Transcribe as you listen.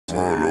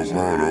Mono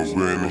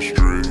win the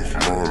street,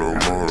 mono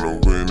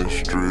win the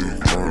street,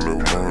 mono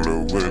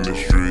win the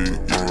street,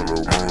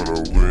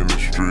 mono win the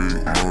street,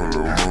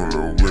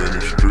 mono win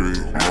the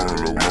street,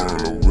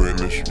 mono win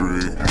the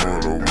street,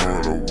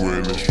 mono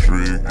win the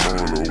street,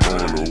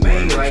 mono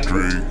win the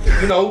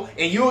street. You know,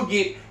 and you'll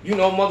get, you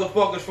know,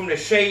 motherfuckers from the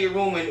shade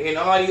room and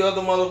all the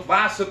other mother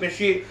gossip and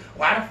shit.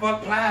 Why the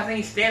fuck Plies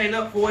ain't standing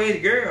up for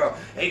his girl?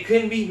 It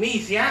couldn't be me.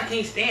 See, I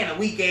can't stand a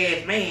weak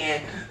ass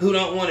man who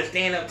don't want to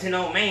stand up to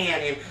no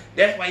man, and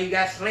that's why you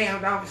got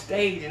slammed off the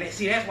stage. And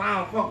see, that's why I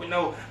don't fuck with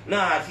no,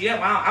 see,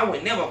 that's why I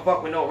would never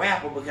fuck with no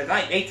rapper, because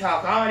they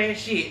talk all that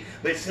shit,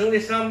 but as soon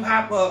as something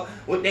pop up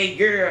with they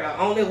girl, the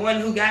only one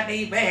who got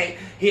their back,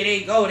 here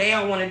they go. They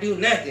don't want to do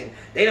nothing.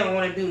 They don't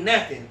want to do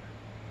nothing.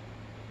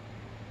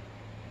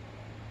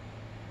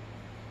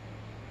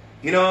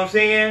 You know what I'm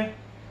saying?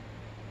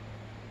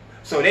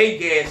 So they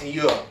gassing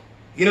you up.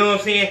 You know what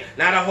I'm saying?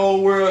 Now the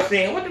whole world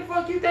saying, what the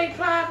fuck you think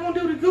Plies gonna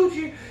do to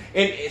Gucci?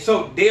 And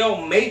so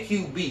they'll make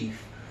you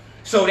beef.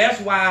 So that's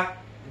why,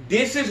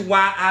 this is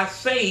why I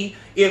say,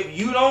 if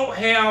you don't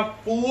have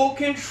full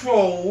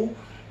control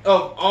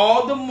of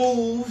all the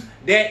moves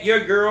that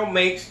your girl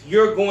makes,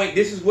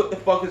 this is what the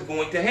fuck is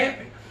going to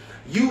happen.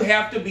 You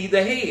have to be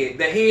the head.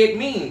 The head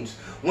means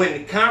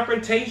when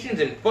confrontations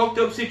and fucked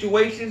up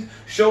situations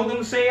show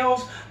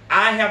themselves,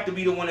 I have to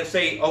be the one to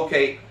say,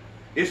 okay,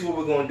 this is what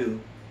we're going to do.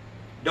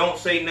 Don't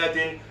say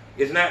nothing.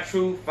 It's not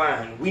true.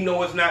 Fine. We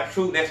know it's not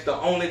true. That's the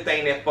only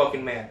thing that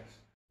fucking matters.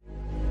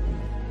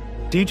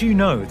 Did you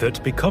know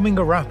that becoming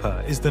a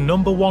rapper is the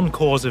 #1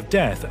 cause of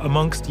death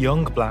amongst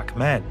young black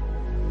men?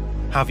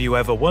 Have you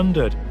ever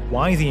wondered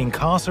why the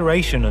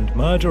incarceration and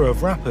murder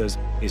of rappers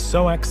is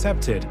so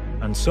accepted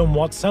and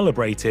somewhat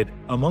celebrated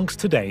amongst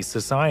today's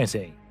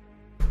society?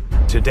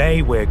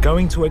 Today we're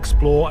going to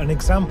explore an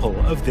example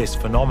of this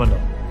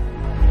phenomenon.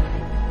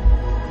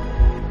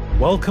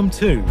 Welcome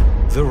to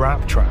The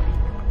Rap Trap,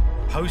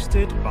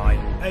 hosted by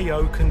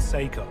AYO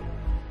CONSACO.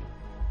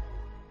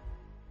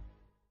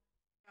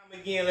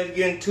 Again, let's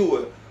get into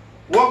it.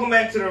 Welcome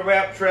back to The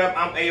Rap Trap.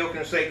 I'm AYO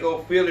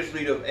CONSACO, fearless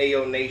leader of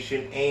AYO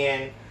Nation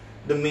and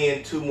the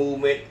Men Too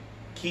movement.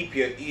 Keep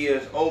your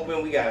ears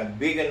open. We got a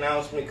big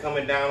announcement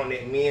coming down on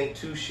that Men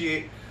Too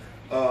shit.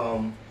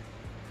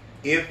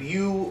 If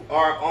you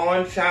are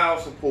on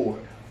child support,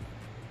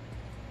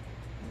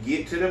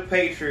 get to the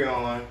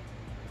Patreon.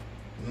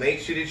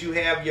 Make sure that you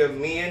have your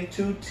Men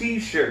Too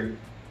t-shirt,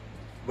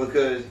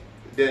 because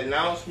the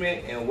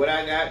announcement and what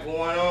I got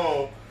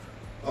going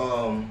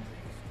on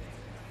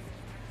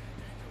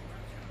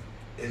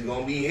is going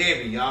to be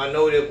heavy. Y'all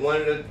know that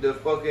one of the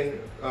fucking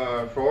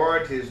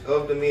priorities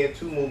of the Men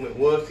Too movement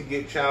was to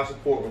get child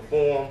support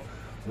reform.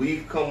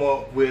 We've come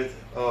up with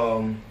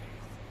a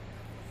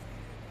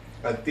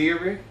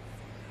theory.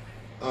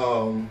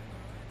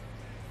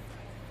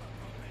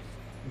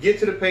 Get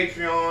to the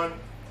Patreon.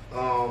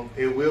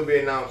 It will be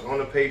announced on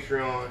the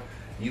Patreon.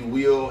 You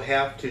will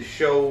have to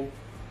show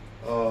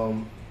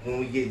when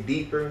we get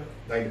deeper,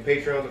 like the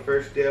Patreon is the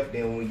first step.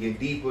 Then when we get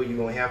deeper, you're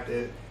gonna have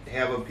to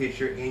have a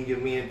picture in your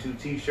Men Too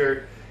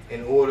t-shirt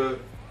in order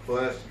for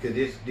us, because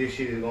this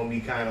shit is gonna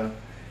be kind of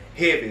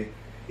heavy.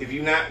 If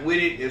you're not with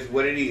it, it's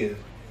what it is.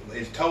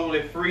 It's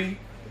totally free.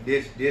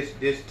 This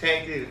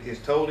tactic is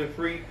totally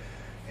free,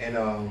 and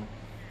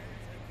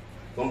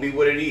gonna be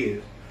what it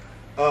is.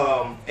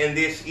 And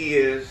this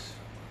is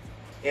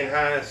in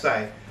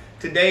hindsight.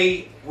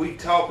 Today we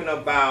talking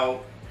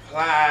about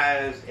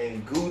Plies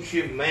and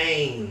Gucci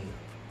Mane.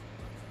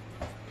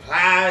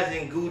 Plies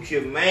and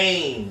Gucci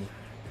Mane.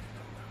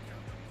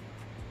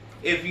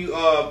 If you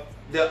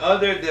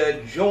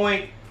the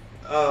joint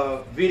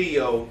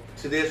video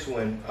to this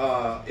one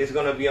is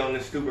gonna be on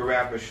the Stupid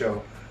Rapper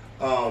Show,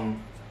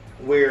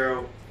 where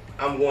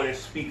I'm going to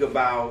speak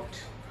about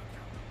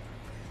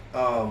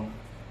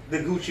the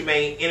Gucci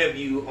Mane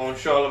interview on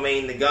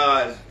Charlamagne the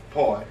God's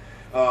part.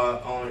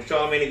 On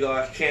Charlamagne the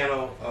God's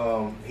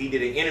channel, he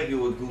did an interview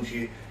with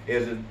Gucci.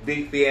 There's a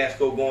big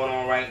fiasco going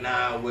on right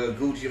now where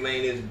Gucci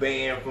Mane is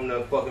banned from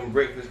the fucking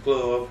Breakfast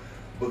Club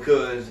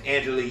because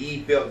Angela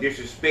Yee felt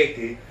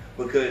disrespected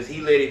because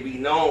he let it be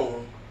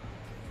known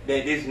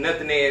that this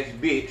nothing ass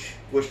bitch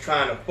was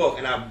trying to fuck.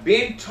 And I've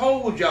been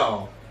told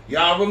y'all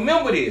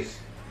remember this.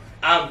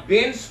 I've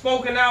been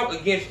spoken out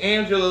against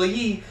Angela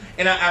Yee,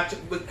 and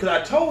because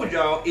I told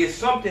y'all it's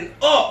something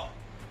up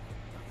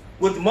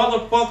with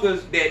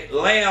motherfuckers that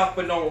laugh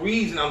for no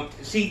reason.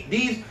 See,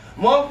 these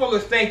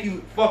motherfuckers think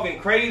you fucking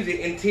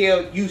crazy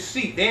until you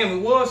see, damn,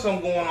 it was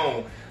something going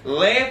on.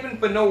 Laughing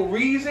for no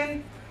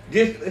reason,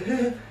 just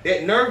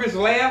that nervous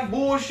laugh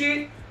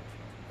bullshit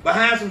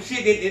behind some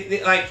shit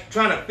that like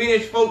trying to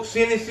finish folks'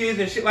 sentences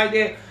and shit like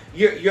that.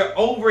 You're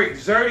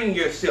overexerting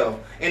yourself,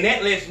 and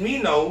that lets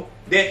me know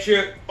that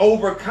you're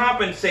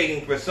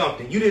overcompensating for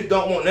something. You just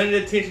don't want none of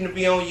the attention to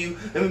be on you.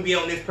 Let me be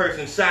on this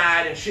person's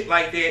side and shit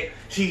like that.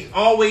 She's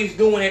always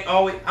doing it.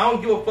 Always. I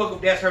don't give a fuck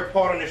if that's her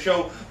part on the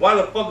show. Why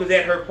the fuck is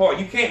that her part?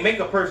 You can't make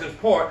a person's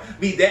part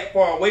be that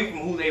far away from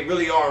who they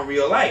really are in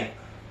real life.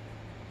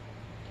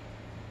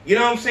 You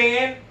know what I'm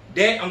saying?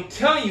 That, I'm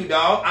telling you,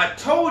 dog, I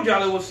told y'all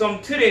there was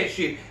something to that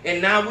shit.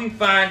 And now we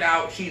find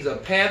out she's a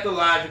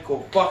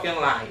pathological fucking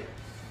liar.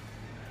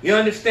 You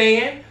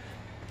understand?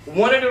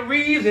 One of the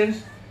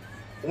reasons,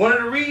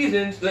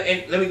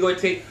 and let me go ahead and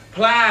take,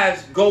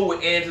 Plies go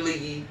with Angela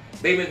Yee.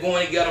 They've been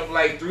going together for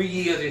like 3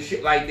 years and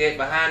shit like that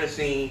behind the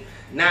scene.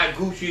 Now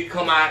Gucci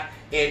come out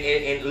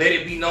and let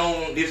it be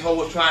known this hoe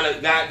was trying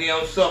to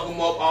goddamn suck him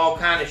up, all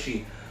kind of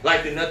shit.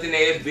 Like the nothing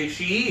ass bitch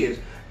she is.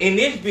 In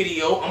this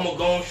video, I'm going to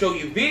go and show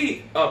you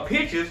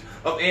pictures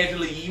of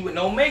Angela Yee with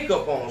no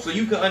makeup on. So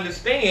you can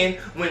understand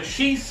when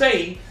she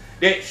say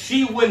that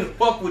she wouldn't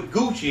fuck with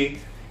Gucci,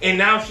 and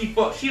now she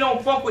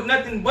don't fuck with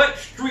nothing but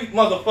street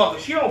motherfuckers.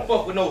 She don't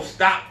fuck with no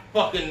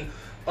stockbrokers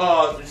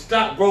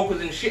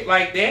and shit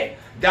like that.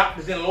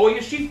 Doctors and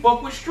lawyers, she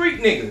fuck with street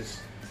niggas.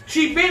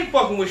 She been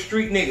fucking with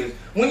street niggas.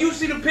 When you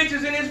see the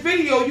pictures in this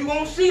video, you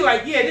gonna see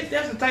like, yeah,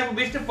 that's the type of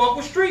bitch that fuck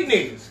with street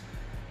niggas.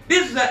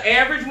 This is an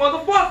average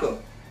motherfucker.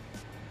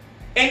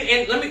 And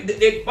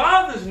it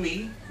bothers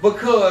me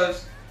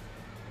because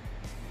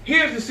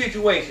here's the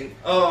situation.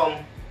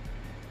 I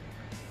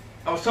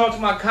was talking to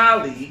my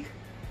colleague,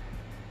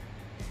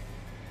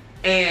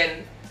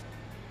 and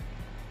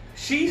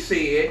she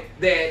said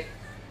that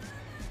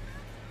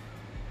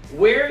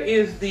where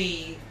is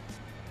the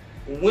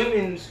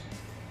women's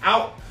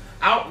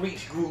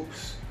outreach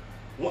groups?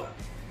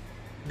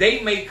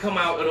 They may come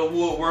out of the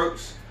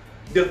woodworks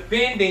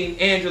defending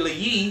Angela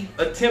Yee,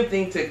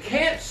 attempting to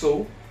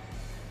cancel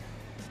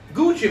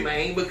Gucci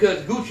Mane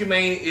because Gucci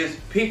Mane is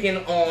picking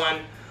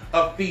on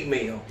a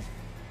female.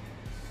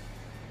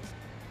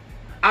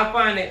 I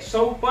find that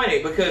so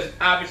funny because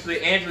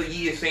obviously Angela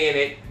Yee is saying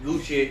that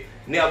Gucci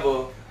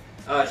never,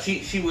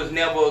 she was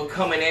never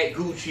coming at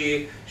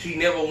Gucci. She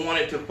never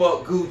wanted to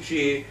fuck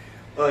Gucci.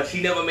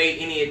 She never made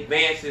any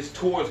advances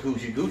towards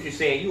Gucci. Gucci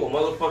saying, you a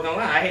motherfucking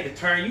lie. I had to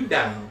turn you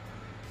down.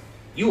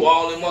 You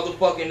all in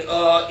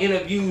motherfucking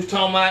interviews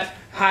talking about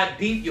how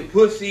deep your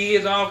pussy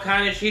is, all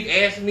kind of shit,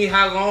 asking me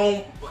how long,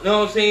 you know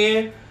what I'm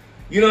saying?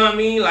 You know what I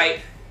mean?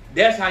 Like,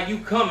 that's how you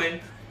coming.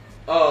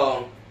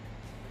 And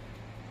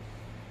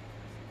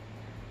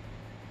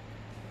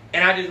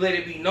I just let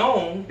it be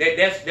known that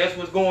that's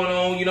what's going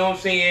on, you know what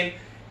I'm saying?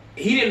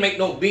 He didn't make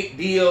no big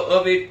deal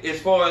of it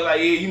as far as like,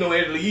 yeah, you know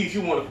Angela Yee,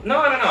 you want to...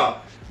 No.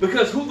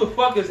 Because who the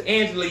fuck is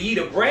Angela Yee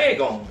to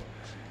brag on?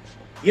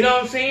 You know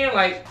what I'm saying?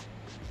 Like,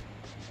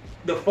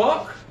 the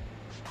fuck?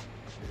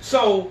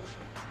 So,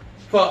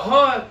 for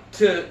her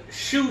to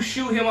shoo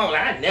him out,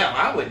 like,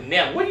 I would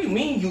never. What do you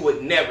mean you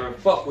would never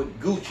fuck with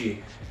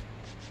Gucci?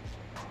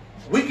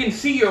 We can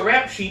see your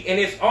rap sheet, and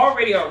it's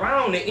already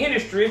around the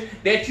industry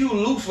that you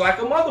loose like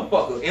a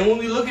motherfucker. And when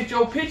we look at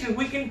your pictures,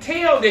 we can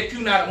tell that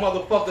you're not a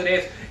motherfucker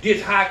that's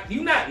just hot.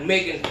 You're not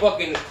making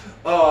fucking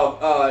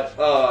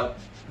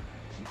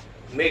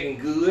Megan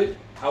Good.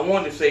 I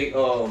wanted to say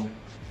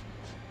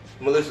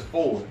Melissa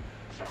Ford,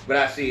 but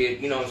I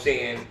said, you know what I'm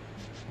saying,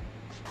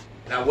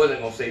 and I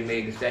wasn't gonna say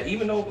Meg Thee Stallion,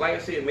 even though, like I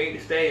said, Meg Thee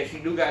Stallion, she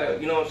do gotta,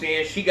 you know what I'm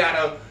saying, she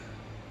gotta,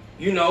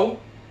 you know,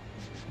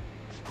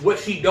 what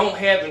she don't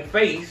have in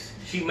face,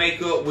 she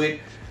make up with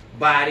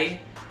body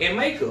and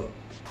makeup.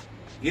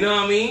 You know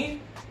what I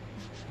mean?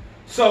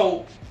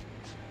 So,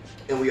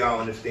 and we all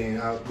understand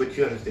how, but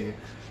you understand.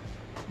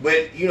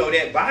 But, you know,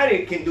 that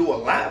body can do a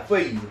lot for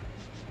you.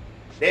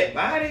 That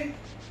body,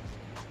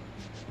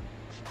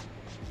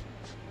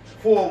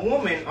 for a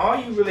woman,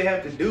 all you really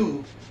have to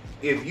do,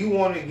 if you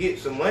want to get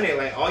some money,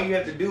 like, all you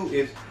have to do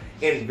is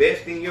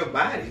invest in your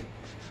body.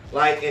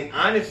 Like, and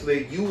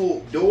honestly,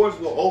 doors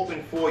will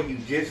open for you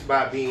just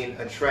by being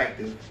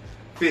attractive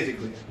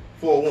physically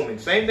for a woman.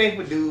 Same thing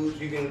for dudes.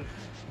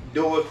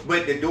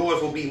 But the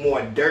doors will be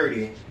more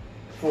dirty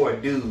for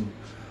a dude.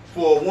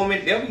 For a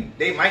woman,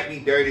 they might be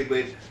dirty,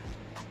 but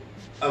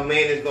a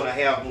man is gonna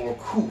have more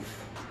coof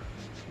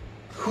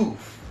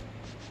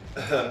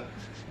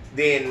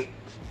than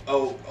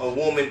a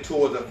woman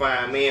towards a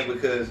fine man,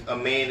 because a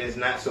man is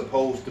not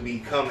supposed to be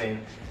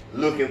coming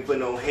looking for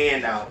no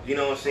handout. You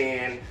know what I'm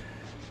saying?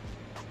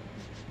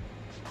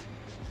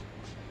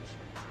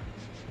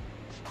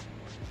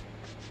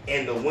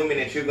 And the women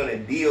that you're gonna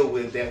deal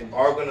with that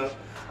are gonna,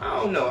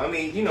 I don't know. I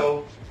mean, you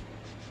know,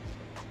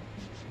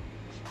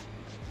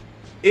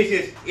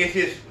 it's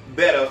just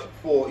better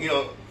for, you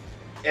know,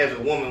 as a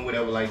woman,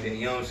 whatever like that.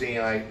 You know what I'm saying?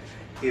 Like,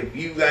 if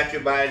you got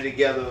your body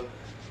together,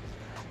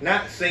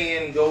 not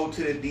saying go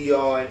to the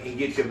DR and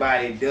get your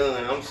body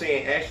done. I'm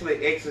saying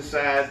actually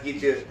exercise, get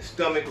your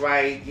stomach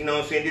right. You know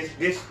what I'm saying?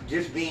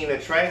 Just being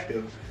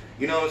attractive.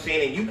 You know what I'm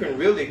saying? And you can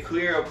really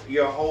clear up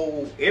your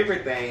whole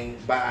everything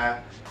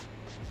by,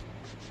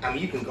 I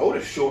mean, you can go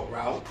the short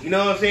route. You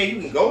know what I'm saying?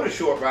 You can go the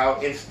short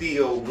route and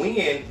still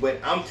win, but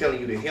I'm telling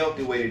you the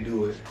healthy way to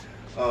do it.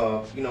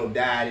 You know,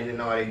 dieting and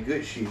all that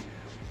good shit.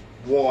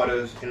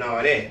 Waters and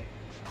all that.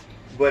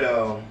 But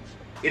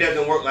it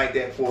doesn't work like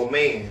that for a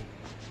man.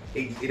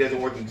 It doesn't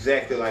work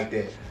exactly like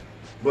that.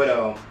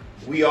 But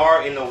we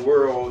are in a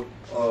world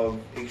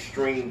of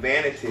extreme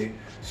vanity.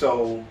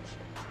 So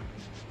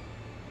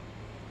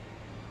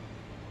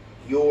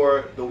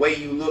the way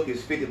you look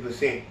is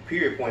 50%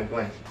 period point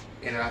blank.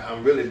 And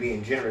I'm really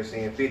being generous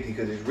saying 50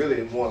 because it's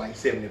really more like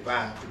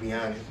 75 to be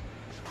honest.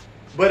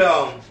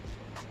 But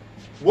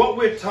what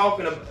we're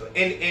talking about,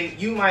 and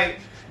you might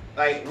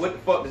like, what the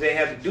fuck does that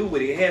have to do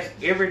with it? It has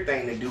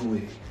everything to do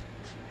with it.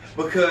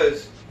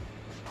 Because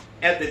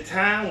at the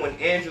time when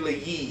Angela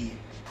Yee,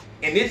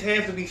 and this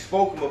has to be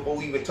spoken before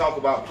we even talk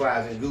about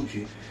Plies and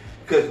Gucci,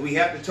 because we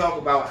have to talk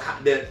about how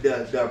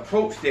the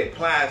approach that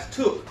Plies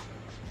took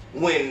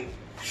when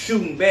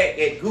shooting back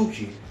at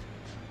Gucci.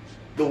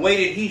 The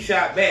way that he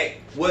shot back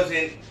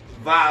wasn't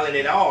violent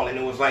at all, and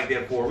it was like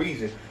that for a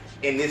reason.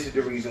 And this is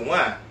the reason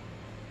why.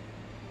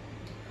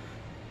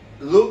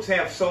 Looks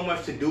have so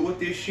much to do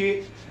with this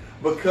shit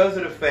because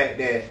of the fact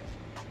that,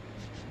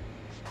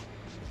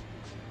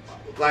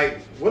 like,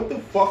 what the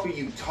fuck are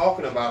you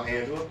talking about,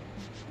 Angela?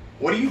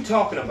 What are you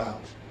talking about?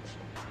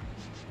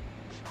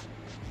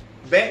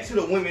 Back to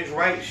the women's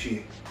rights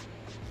shit.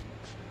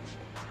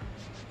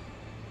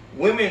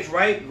 Women's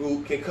right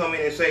group can come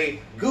in and say,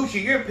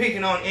 Gucci, you're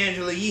picking on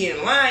Angela Yee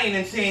and lying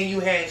and saying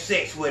you had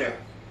sex with her.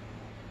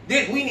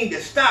 We need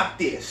to stop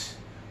this.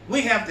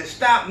 We have to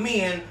stop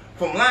men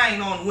from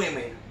lying on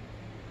women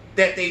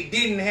that they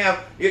didn't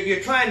have. You're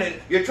trying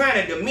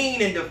to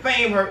demean and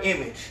defame her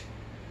image.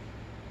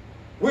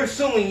 We're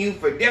suing you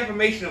for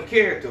defamation of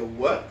character.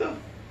 What the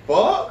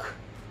fuck?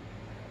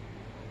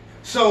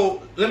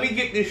 So let me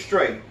get this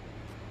straight.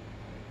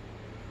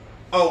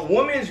 A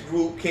women's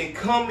group can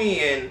come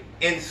in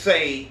and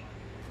say,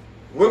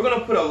 we're going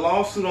to put a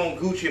lawsuit on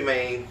Gucci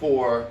Mane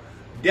for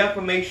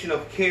defamation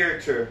of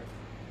character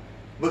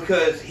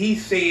because she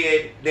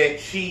said that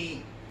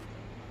she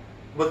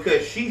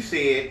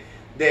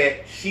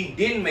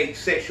didn't make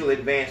sexual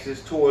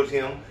advances towards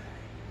him,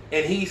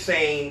 and he's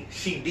saying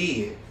she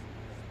did.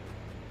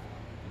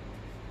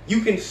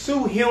 You can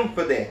sue him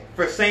for that,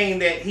 for saying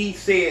that he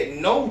said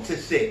no to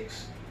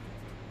sex.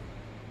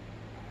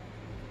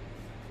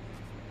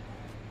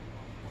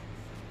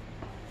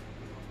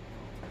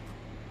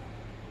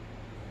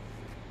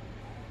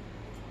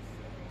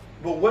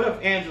 But what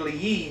if Angela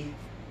Yee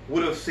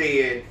would have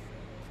said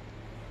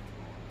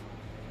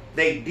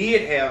they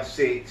did have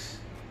sex,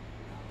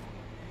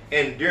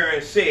 and during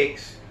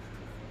sex,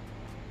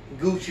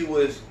 Gucci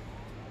was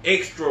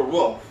extra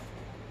rough?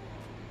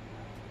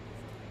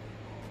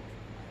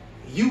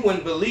 You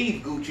wouldn't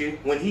believe Gucci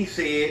when he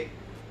said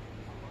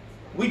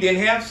we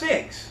didn't have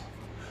sex.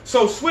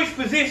 So switch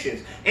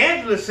positions.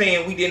 Angela's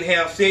saying we didn't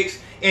have sex,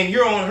 and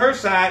you're on her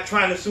side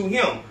trying to sue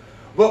him.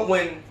 But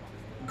when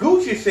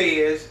Gucci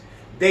says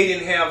they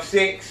didn't have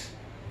sex,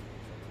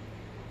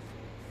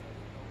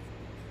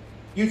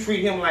 you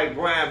treat him like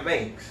Brian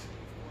Banks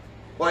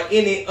or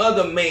any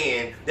other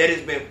man that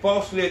has been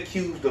falsely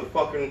accused of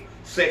fucking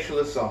sexual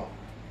assault.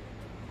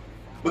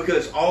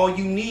 Because all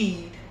you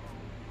need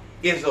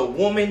is a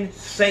woman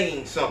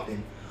saying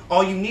something.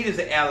 All you need is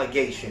an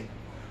allegation.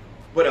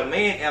 But a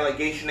man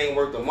allegation ain't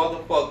worth a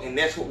motherfucker, and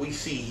that's what we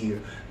see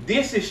here.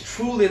 This is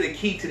truly the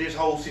key to this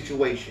whole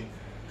situation.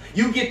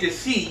 You get to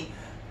see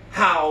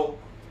how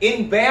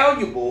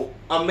invaluable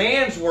a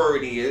man's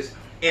word is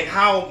and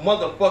how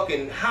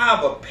motherfucking high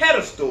of a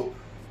pedestal.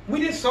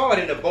 We just saw it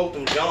in the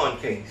Botham Jean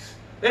case.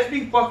 Let's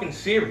be fucking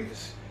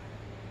serious.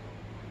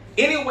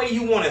 Any way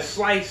you want to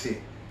slice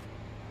it,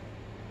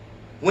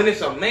 when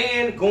it's a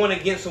man going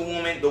against a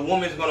woman, the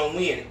woman's going to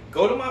win.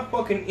 Go to my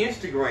fucking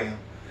Instagram.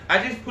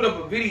 I just put up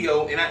a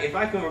video, and if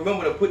I can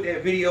remember to put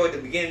that video at the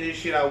beginning of this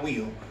shit, I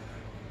will.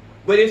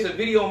 But it's a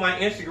video on my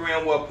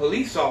Instagram where a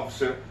police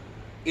officer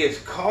is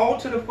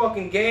called to the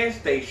fucking gas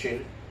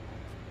station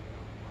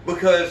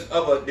because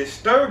of a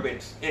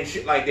disturbance and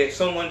shit like that.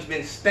 Someone's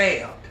been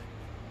stabbed.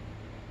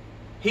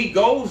 He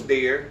goes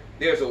there.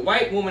 There's a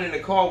white woman in the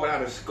car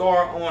without a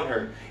scar on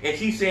her. And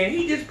she's saying,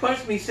 he just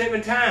punched me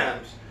 7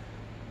 times.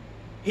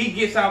 He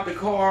gets out the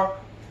car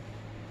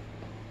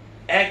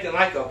acting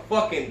like a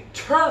fucking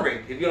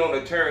turret. If you don't know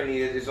what a turret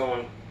is, it's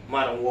on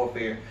Modern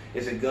Warfare.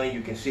 It's a gun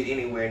you can sit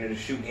anywhere and it'll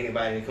shoot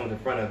anybody that comes in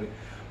front of it.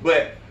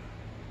 But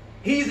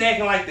he's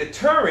acting like the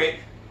turret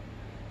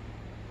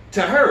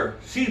to her.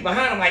 She's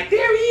behind him like,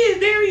 there he is,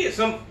 there he is.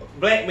 Some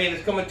black man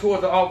is coming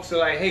towards the officer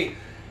like, hey,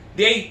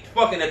 they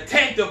fucking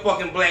attacked the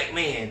fucking black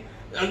man.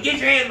 Get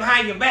your hands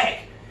behind your back.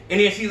 And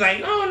then she's like,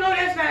 no,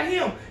 that's not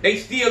him. They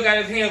still got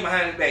his hands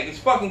behind his back. It's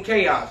fucking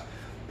chaos.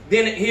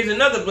 Then here's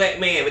another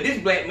black man, but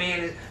this black man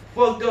is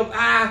fucked up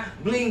eye,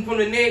 bleeding from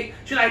the neck.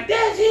 She's like,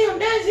 that's him,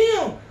 that's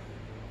him.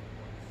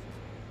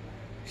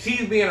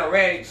 She's being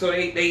erratic, so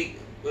they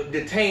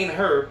detain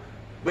her.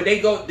 But they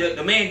go,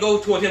 the man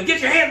goes towards him,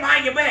 get your hands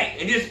behind your back.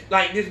 And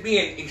just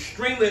being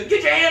extremely,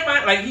 get your hands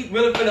behind, like he's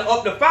really finna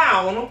up the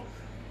fire on him.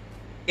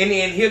 And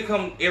then here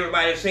come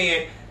everybody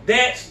saying,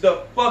 that's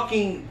the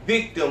fucking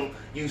victim,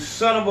 you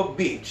son of a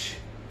bitch.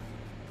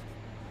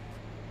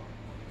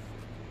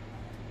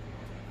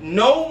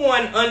 No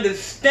one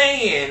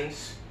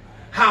understands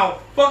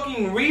how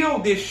fucking real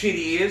this shit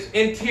is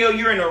until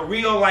you're in a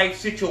real life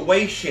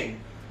situation.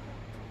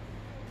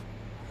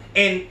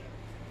 And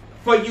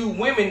for you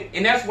women,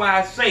 and that's why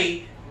I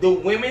say the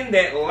women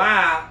that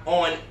lie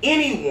on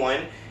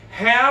anyone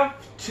have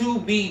to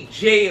be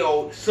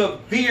jailed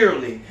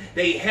severely.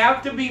 They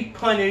have to be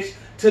punished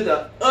to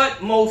the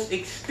utmost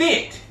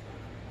extent.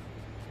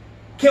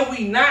 Can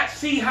we not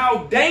see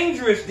how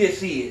dangerous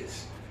this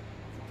is?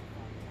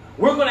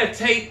 We're going to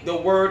take the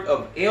word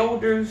of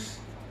elders,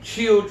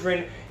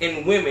 children,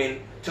 and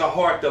women to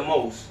heart the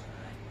most.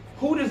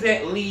 Who does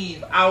that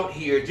leave out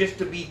here just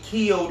to be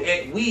killed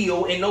at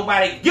will and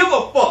nobody give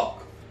a fuck?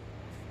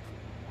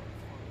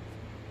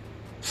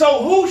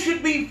 So who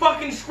should be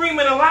fucking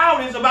screaming the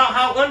loudest about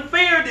how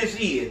unfair this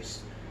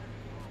is?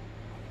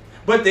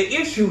 But the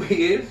issue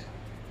is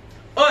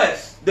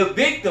us, the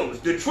victims,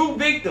 the true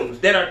victims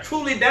that are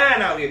truly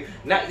dying out here.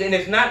 And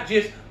it's not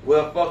just,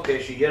 well, fuck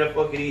that shit. Yeah, the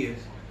fuck it is.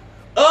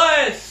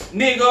 Us,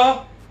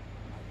 nigga.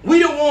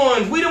 We the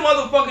ones. We the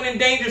motherfucking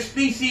endangered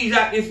species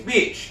out this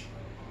bitch.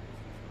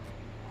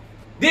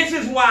 This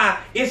is why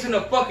it's in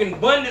a fucking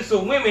abundance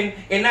of women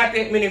and not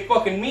that many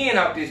fucking men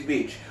out this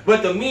bitch.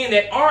 But the men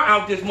that are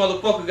out this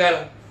motherfucker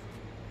gotta...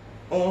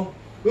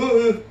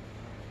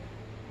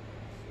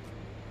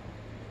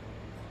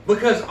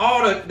 Because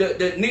all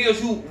the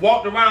niggas who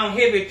walked around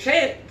heavy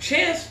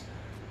chest,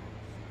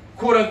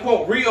 quote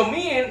unquote, real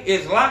men,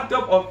 is locked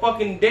up or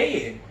fucking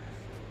dead.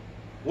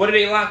 What are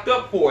they locked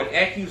up for? An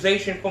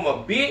accusation from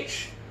a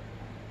bitch?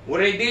 What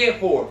are they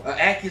dead for? An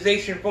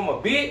accusation from a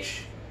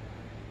bitch?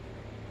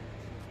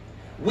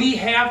 We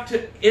have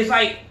to, it's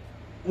like,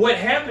 what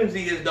happens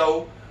is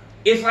though,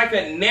 it's like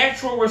a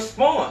natural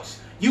response.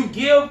 You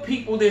give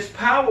people this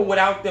power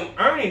without them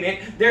earning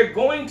it, they're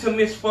going to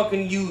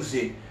misfucking use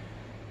it.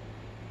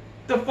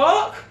 The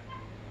fuck?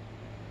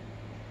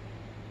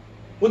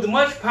 With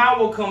much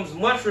power comes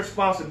much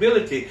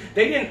responsibility.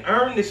 They didn't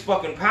earn this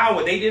fucking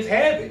power, they just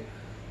have it.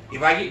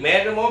 If I get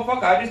mad at a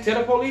motherfucker, I just tell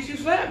the police you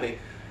slapped me.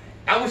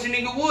 I wish a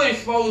nigga would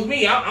expose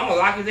me. I'm gonna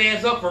lock his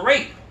ass up for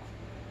rape.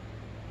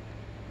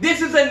 This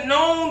is a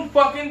known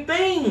fucking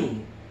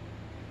thing.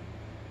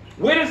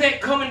 Where does that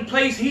come in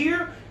place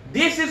here?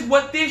 This is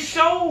what this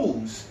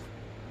shows.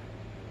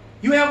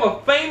 You have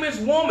a famous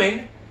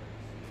woman.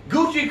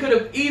 Gucci could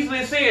have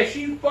easily said,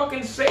 she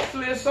fucking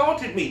sexually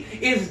assaulted me.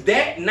 Is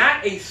that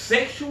not a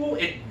sexual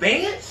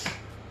advance?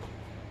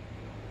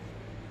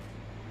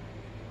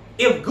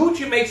 If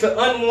Gucci makes an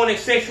unwanted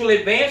sexual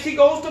advance, he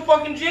goes to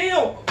fucking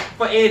jail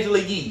for Angela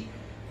Yee.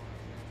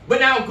 But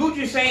now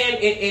Gucci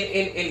saying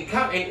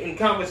in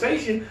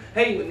conversation,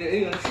 hey,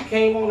 you know, she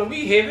came on to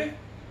me heavy.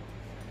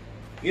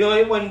 You know,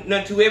 it wasn't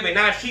nothing too heavy.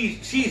 Now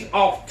she's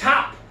off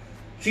top.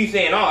 She's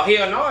saying, oh,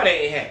 hell no, that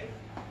ain't happening.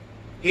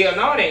 Hell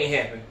no, that ain't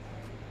happening.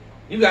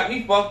 You got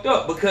me fucked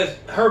up, because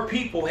her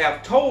people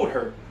have told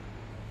her.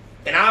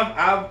 And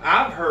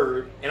I've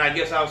heard, and I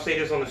guess I'll say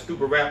this on the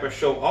Stupid Rapper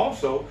show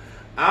also,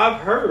 I've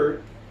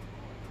heard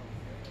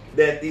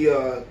that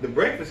the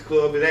Breakfast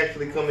Club is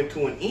actually coming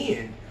to an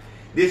end.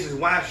 This is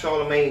why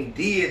Charlamagne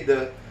did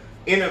the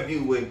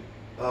interview with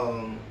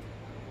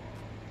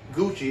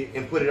Gucci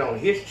and put it on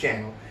his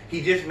channel.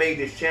 He just made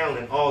this channel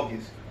in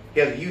August.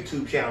 He has a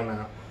YouTube channel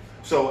now.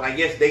 So I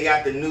guess they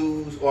got the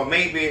news, or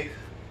maybe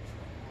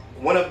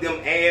one of them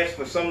asked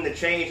for something to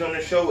change on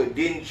the show. It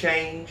didn't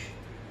change.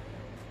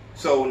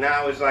 So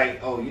now it's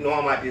like, oh, you know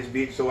I'm out this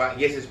bitch, so I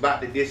guess it's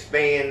about to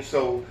disband.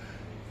 So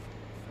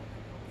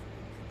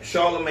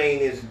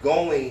Charlamagne is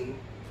going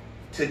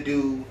to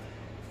do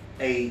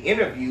a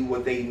interview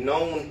with a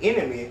known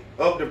enemy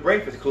of the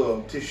Breakfast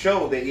Club to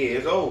show that, yeah,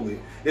 it's over with.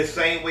 The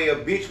same way a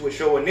bitch would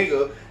show a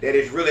nigga that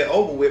it's really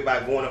over with by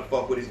going to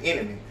fuck with his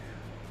enemy.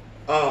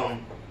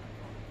 And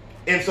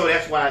so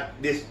that's why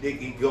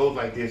it goes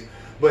like this.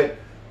 But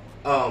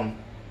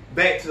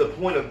back to the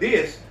point of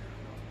this,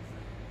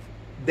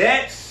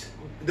 that's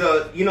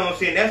the, you know what I'm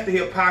saying, that's the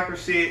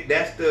hypocrisy,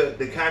 that's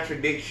the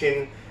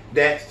contradiction,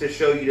 that's to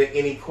show you the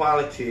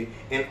inequality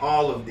in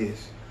all of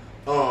this.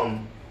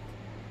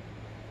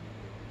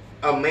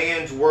 A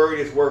man's word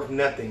is worth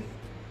nothing.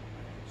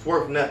 It's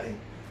worth nothing.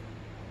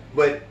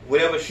 But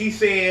whatever she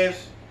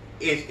says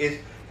is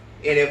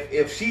and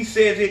if she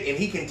says it and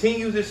he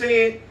continues to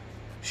say it,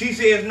 she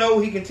says no,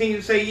 he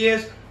continues to say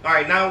yes. All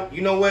right, now,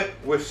 you know what?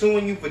 We're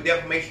suing you for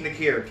defamation of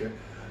character.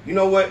 You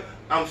know what?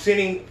 I'm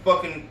sending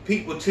fucking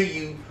people to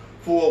you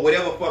for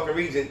whatever fucking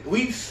reason.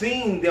 We've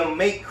seen them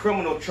make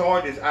criminal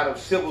charges out of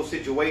civil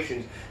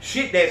situations.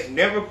 Shit that's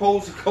never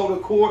supposed to go to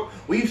court.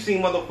 We've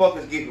seen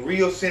motherfuckers get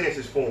real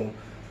sentences for them.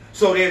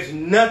 So there's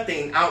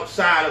nothing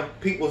outside of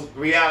people's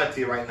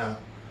reality right now.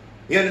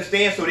 You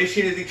understand? So this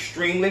shit is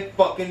extremely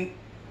fucking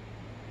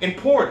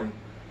important.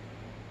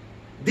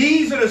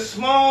 These are the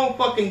small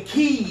fucking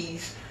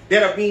keys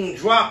that are being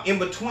dropped in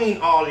between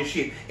all this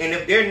shit. And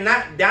if they're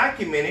not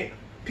documented,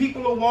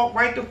 people will walk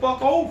right the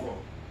fuck over them.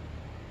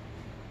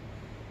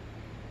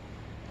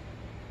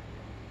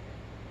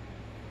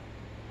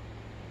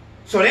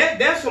 So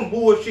that's some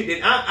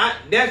bullshit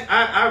that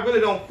I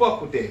really don't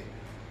fuck with that.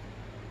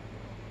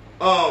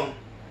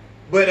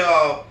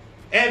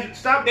 And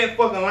stop that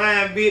fucking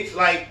lying, bitch.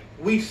 Like,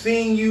 we've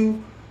seen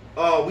you,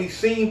 we've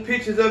seen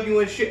pictures of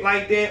you and shit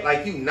like that.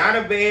 Like, you not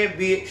a bad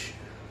bitch.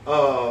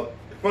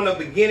 from the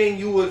beginning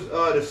you was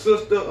the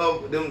sister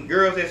of them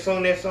girls that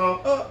sung that song,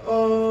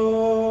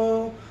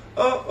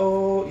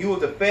 you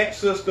was a fat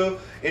sister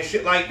and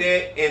shit like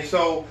that. And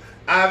so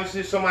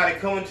obviously somebody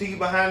coming to you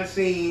behind the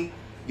scene,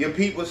 your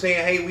people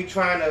saying, hey, we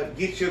trying to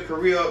get your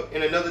career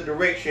in another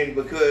direction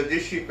because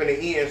this shit finna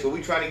end, so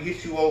we trying to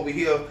get you over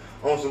here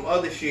on some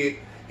other shit.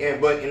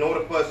 But in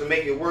order for us to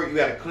make it work, you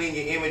got to clean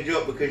your image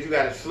up because you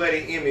got a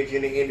slutty image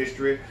in the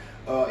industry.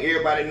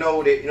 Everybody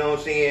know that, you know what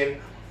I'm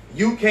saying,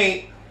 you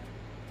can't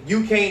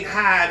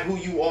hide who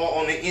you are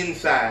on the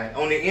inside.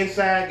 On the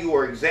inside, you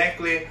are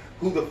exactly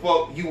who the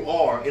fuck you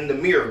are in the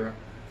mirror.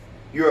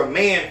 You're a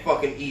man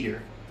fucking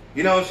eater.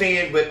 You know what I'm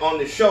saying? But on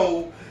the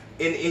show,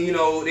 and you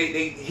know,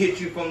 they hit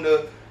you from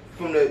your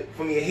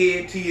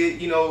head to your,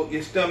 you know,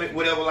 your stomach,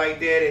 whatever like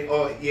that, and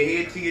or your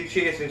head to your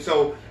chest, and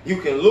so you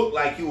can look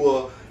like you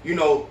are, you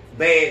know,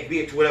 bad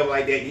bitch, whatever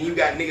like that. And you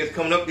got niggas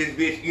coming up this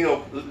bitch, you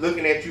know,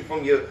 looking at you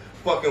from your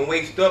fucking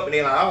waist up, and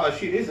they're like, oh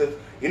shit, this is,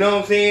 you know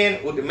what I'm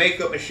saying, with the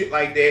makeup and shit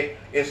like that.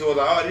 And so it's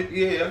like, oh,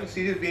 yeah, I can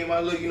see this being my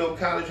little, you know,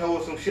 college hoe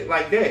or some shit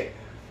like that.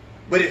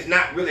 But it's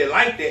not really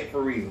like that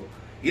for real.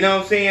 You know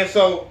what I'm saying?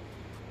 So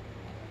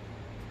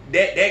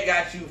that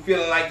got you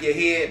feeling like your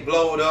head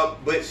blowed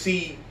up. But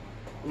see,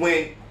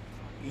 when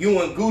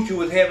you and Gucci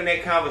was having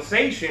that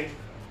conversation,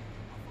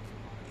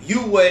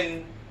 you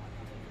wasn't,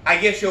 I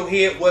guess your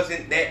head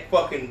wasn't that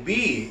fucking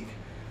big.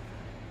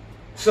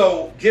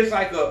 So just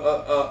like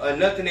a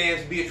nothing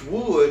ass bitch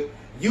would,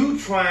 you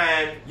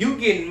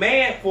getting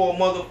mad for a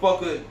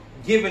motherfucker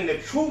giving the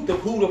truth of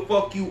who the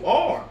fuck you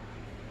are.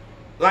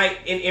 Like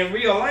in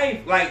real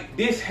life, like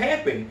this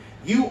happened.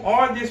 You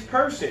are this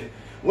person.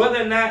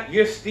 Whether or not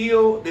you're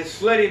still the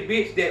slutty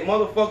bitch that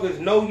motherfuckers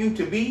know you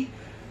to be,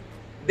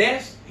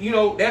 that's, you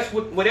know, that's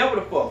whatever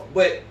the fuck.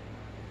 But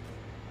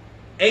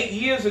 8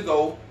 years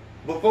ago,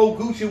 before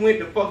Gucci went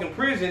to fucking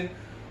prison,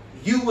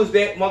 you was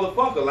that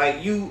motherfucker.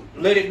 Like, you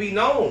let it be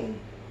known.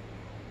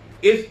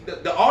 It's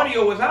the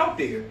audio is out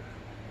there.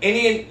 And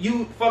then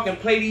you fucking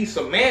play these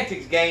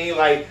semantics game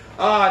like,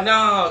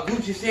 nah,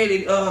 Gucci said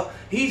it,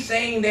 he's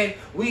saying that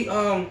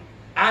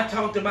I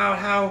talked about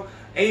how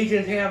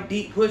Asians have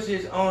deep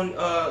pussies on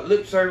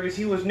lip service.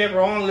 He was never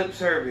on lip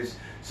service.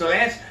 So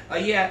that's,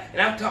 yeah,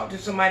 and I've talked to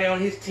somebody on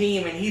his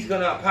team and he's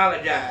gonna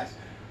apologize.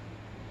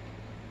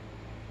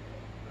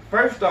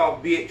 First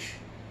off, bitch,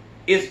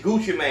 it's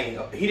Gucci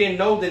Mane. He didn't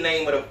know the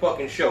name of the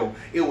fucking show.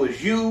 It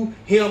was you,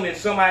 him, and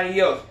somebody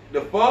else.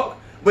 The fuck?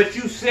 But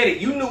you said it.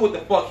 You knew what the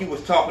fuck he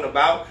was talking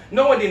about.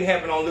 No, it didn't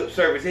happen on lip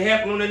service. It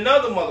happened on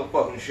another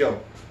motherfucking show.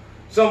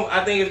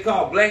 I think it's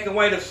called Black and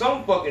White or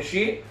some fucking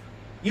shit.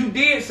 You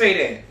did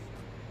say that.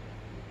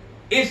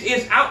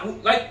 It's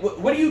out. Like,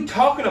 what are you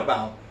talking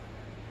about?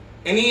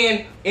 And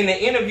then in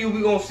the interview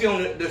we gonna see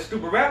on the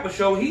Stupid Rapper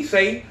show, he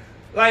say,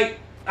 like,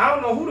 I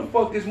don't know who the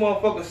fuck this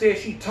motherfucker said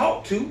she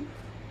talked to.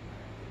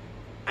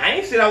 I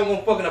ain't said I was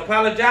gonna fucking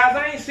apologize.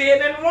 I ain't said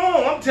nothing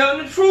wrong. I'm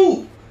telling the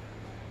truth.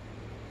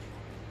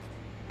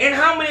 And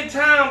how many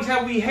times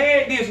have we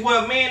had this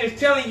where a man is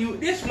telling you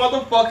this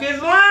motherfucker is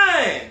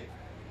lying?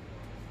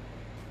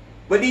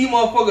 But these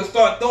motherfuckers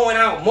start throwing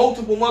out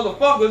multiple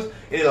motherfuckers,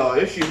 and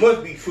this shit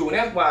must be true.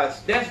 And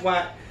that's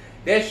why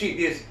that shit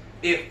is,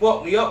 it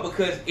fucked me up,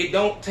 because it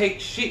don't take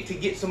shit to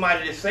get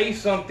somebody to say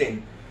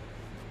something.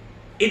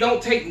 It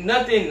don't take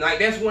nothing. Like,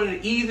 that's one of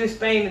the easiest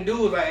things to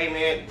do is like, hey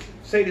man,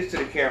 say this to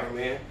the camera,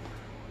 man.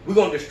 We're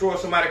gonna destroy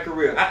somebody's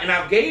career. And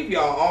I gave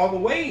y'all all the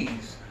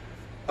ways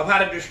of how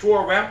to destroy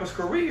a rapper's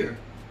career.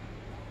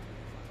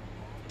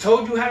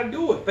 Told you how to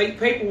do it. Fake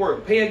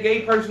paperwork. Pay a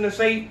gay person to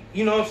say,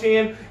 you know what I'm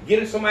saying,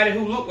 get somebody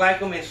who look like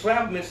them and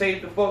slap them and say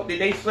the fuck that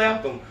they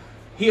slapped them.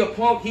 He a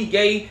punk, he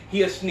gay,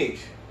 he a snitch.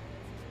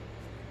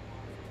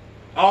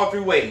 All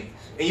three ways.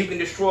 And you can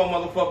destroy a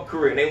motherfucking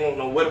career and they won't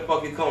know where the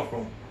fuck it come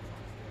from.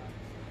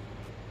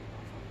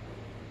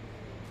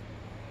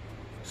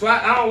 So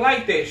I don't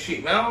like that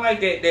shit, man. I don't like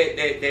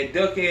that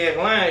duck ass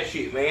lying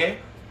shit, man.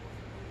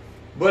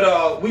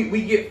 But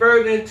we get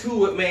further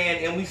into it, man,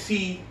 and we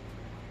see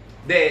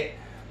that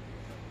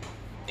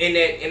in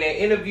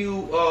that interview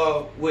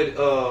with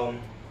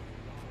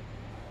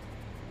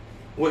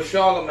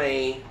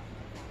Charlemagne,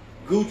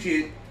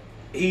 Gucci,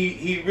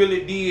 he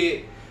really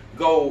did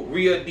go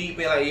real deep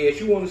and like, yeah,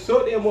 she want to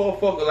suck that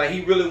motherfucker. Like,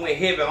 he really went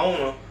heavy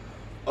on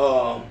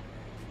her,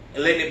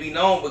 and letting it be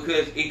known,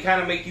 because it kind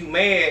of make you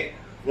mad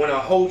when a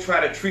hoe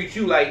try to treat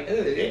you like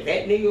that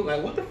nigga.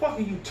 Like, what the fuck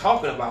are you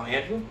talking about,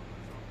 Angela?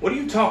 What are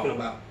you talking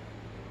about?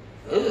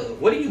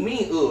 What do you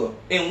mean,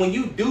 And when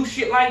you do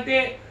shit like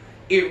that,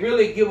 it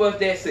really give us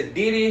that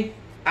sedity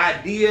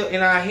idea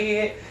in our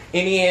head,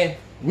 and then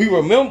we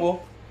remember.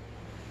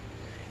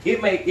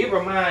 It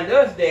remind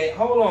us that,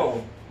 hold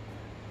on,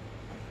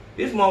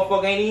 this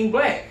motherfucker ain't even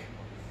black.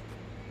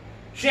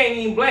 She ain't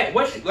even black.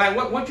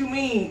 What you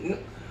mean?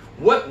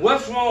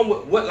 What's wrong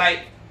with what?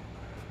 Like,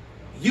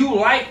 you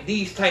like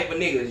these type of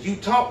niggas. You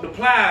talk to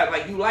Plies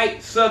like you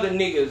like southern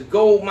niggas,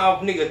 gold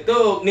mouth niggas,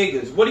 thug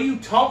niggas. What are you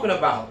talking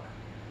about?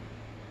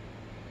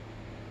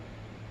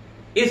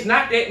 It's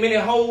not that many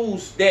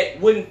hoes that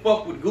wouldn't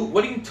fuck with Goop.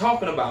 What are you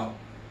talking about?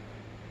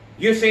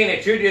 You're saying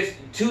that you're just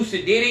too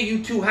sedated,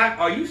 you too hot.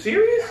 Are you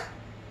serious?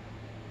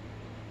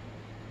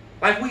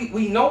 Like,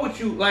 we know what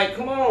you, like,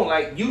 come on.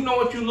 Like, you know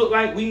what you look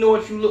like. We know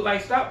what you look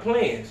like. Stop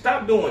playing.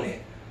 Stop doing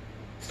it.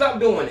 Stop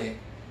doing it.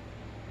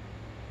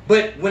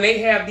 But when they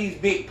have these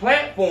big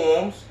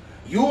platforms,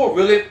 you'll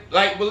really,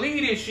 like,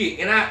 believe this shit.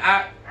 And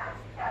I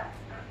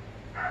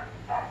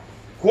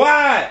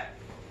quiet.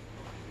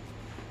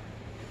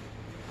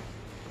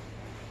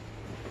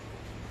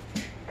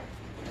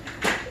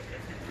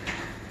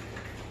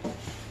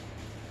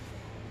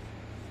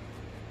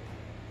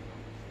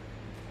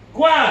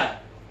 Quiet.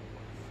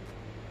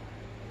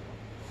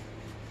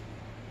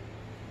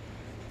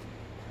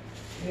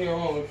 What's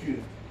wrong with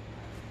you?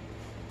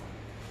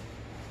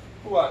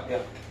 Who out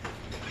there?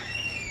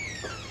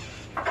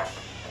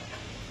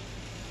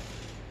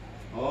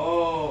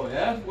 Oh,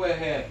 that's what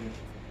happened.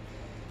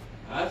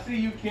 I see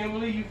you,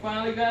 Kimberly. You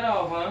finally got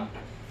off, huh?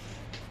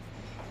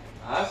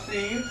 I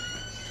see you.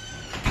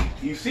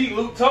 You see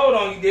Luke told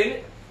on you, didn't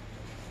it?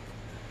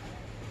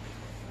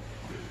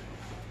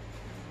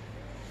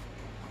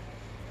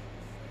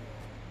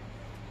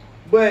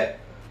 But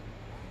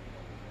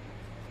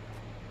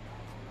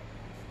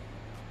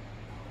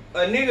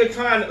a nigga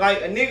trying to,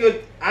 like, a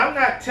nigga, I'm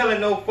not telling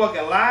no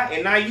fucking lie,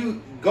 and now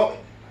you go.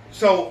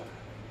 So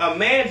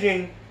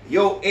imagine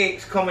your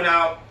ex coming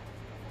out,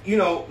 you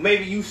know,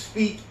 maybe you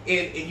speak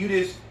and you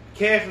just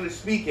casually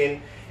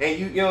speaking, and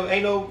you know,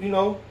 ain't no, you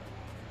know,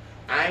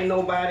 I ain't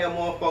nobody a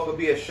motherfucker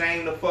be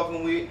ashamed of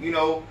fucking with, you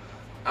know.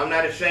 I'm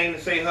not ashamed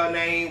to say her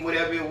name,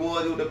 whatever it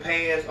was the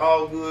past,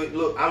 all good.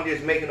 Look, I'm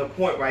just making a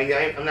point right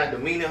here. I'm not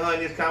demeaning her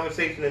in this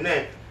conversation or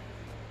nothing.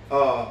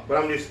 But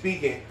I'm just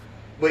speaking.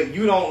 But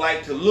you don't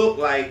like to look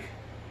like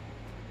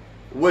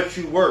what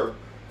you were.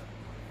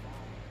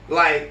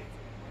 Like,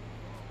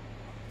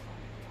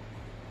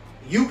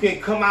 you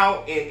can come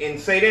out and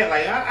say that.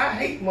 Like, I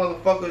hate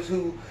motherfuckers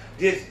who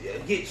just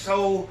get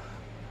so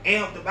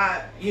amped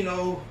about, you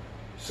know,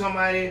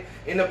 somebody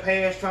in the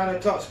past trying to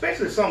talk,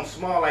 especially something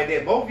small like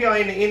that. Both y'all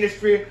in the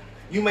industry,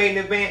 you made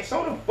an advance,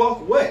 so the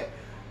fuck what?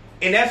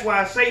 And that's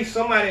why I say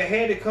somebody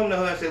had to come to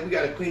her and say, we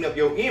got to clean up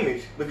your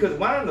image. Because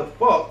why the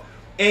fuck,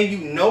 and you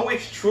know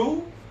it's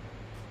true,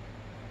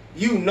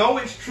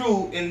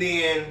 and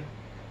then,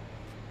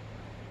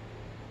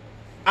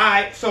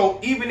 alright,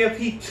 so even if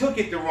he took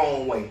it the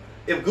wrong way,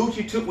 if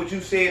Gucci took what you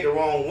said the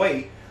wrong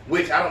way,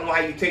 which I don't know how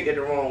you take that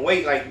the wrong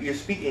way, like you're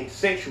speaking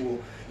sexual,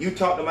 you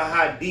talked about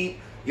how deep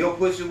your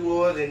pussy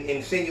was and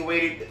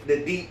insinuated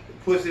the deep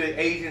pussy that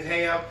Asians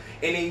have,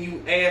 and then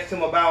you asked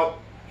him about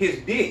his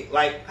dick.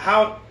 Like,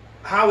 how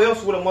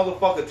else would a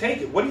motherfucker take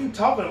it? What are you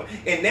talking about?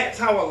 And that's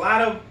how a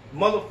lot of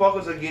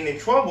motherfuckers are getting in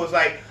trouble. It's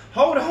like,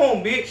 hold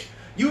on, bitch.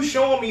 You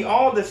showing me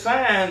all the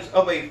signs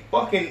of a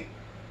fucking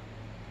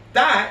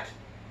thought,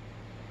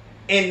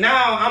 and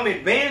now I'm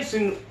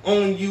advancing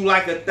on you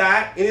like a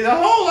thought, and it's a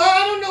whole lot,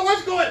 I don't know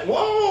what's going on.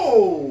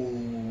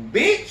 Whoa,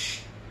 bitch.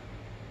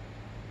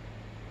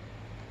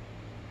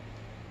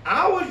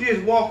 I was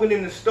just walking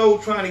in the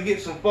store trying to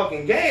get some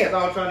fucking gas.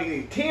 I was trying to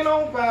get 10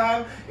 on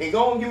 5 and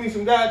go and give me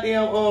some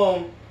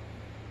goddamn,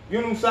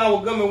 you know,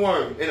 sour gummy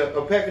worms and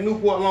a pack of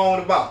Newport Long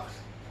in the box.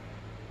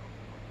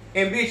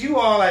 And bitch, you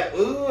all like,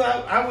 ooh,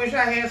 I wish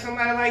I had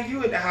somebody like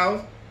you at the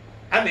house.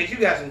 I bet you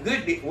got some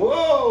good dick.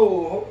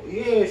 Whoa,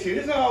 yeah, shit,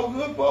 it's all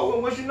good for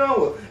what you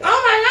know.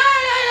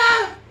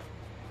 Oh my God.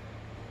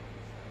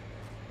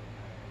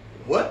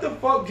 What the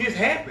fuck just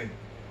happened?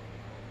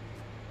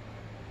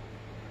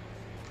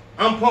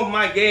 I'm pumping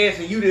my gas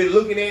and you just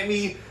looking at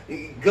me,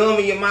 gum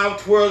in your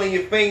mouth, twirling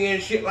your finger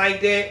and shit like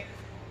that.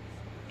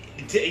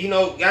 You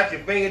know, got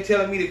your finger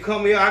telling me to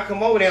come here. I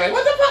come over there like,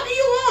 what the fuck do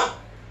you want?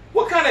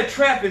 What kind of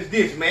trap is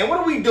this, man? What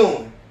are we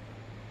doing?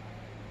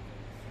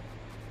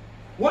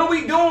 What are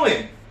we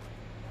doing?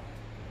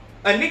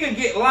 A nigga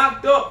get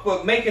locked up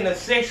for making a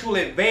sexual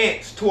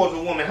advance towards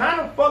a woman.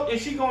 How the fuck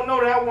is she gonna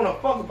know that I wanna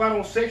fuck if I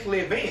don't sexually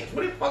advance?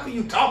 What the fuck are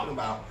you talking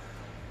about?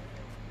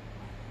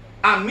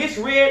 I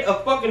misread a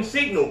fucking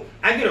signal.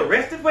 I get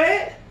arrested for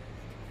that?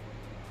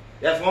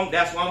 That's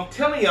why I'm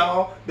telling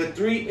y'all the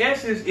 3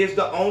 S's is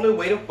the only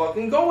way to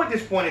fucking go at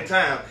this point in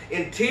time.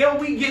 Until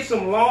we get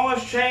some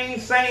laws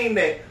changed saying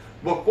that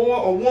before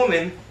a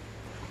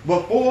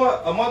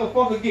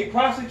motherfucker get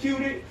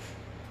prosecuted,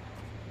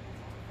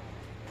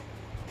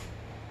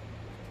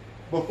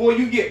 before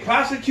you get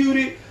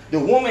prosecuted, the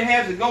woman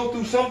has to go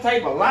through some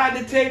type of lie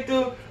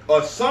detector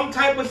or some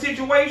type of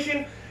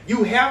situation.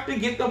 You have to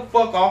get the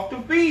fuck off the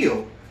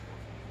field.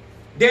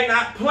 They're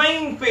not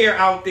playing fair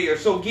out there,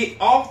 so get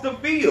off the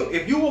field.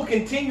 If you will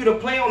continue to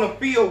play on a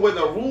field where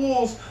the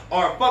rules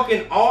are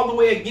fucking all the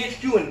way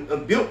against you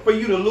and built for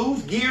you to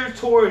lose, geared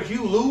towards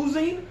you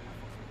losing,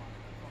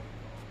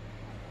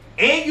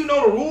 and you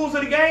know the rules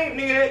of the game,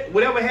 nigga,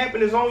 whatever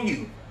happened is on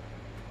you.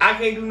 I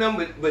can't do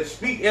nothing but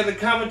speak as a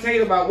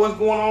commentator about what's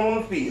going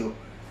on the field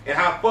and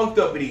how fucked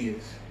up it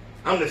is.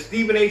 I'm the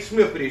Stephen A.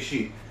 Smith of this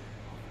shit.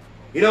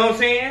 You know what I'm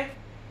saying?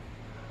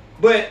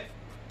 But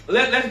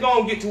let's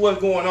go and get to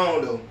what's going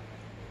on, though.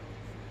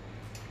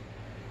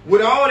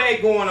 with all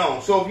that going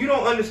on, so if you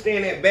don't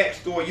understand that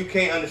backstory, you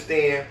can't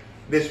understand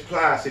this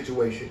Plies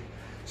situation.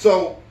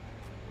 So,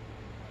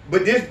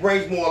 but this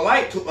brings more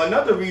light to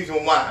another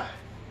reason why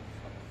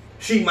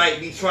she might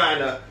be trying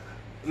to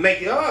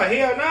make it, oh,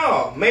 hell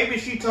no. Maybe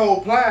she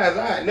told Plies,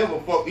 I never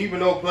fuck,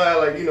 even though Plies,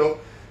 like, you know,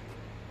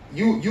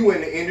 you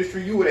in the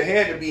industry, you would have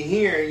had to be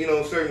hearing, you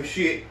know, certain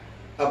shit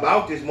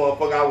about this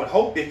motherfucker. I would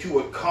hope that you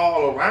would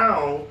call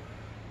around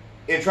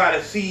and try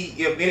to see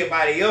if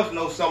anybody else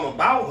knows something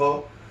about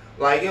her.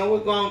 Like, you know,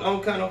 what's going on?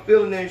 I'm kind of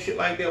feeling that and shit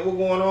like that. What's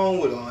going on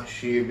with her? Oh,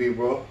 shit, big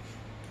bro.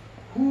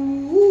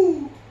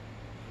 Ooh.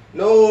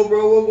 No,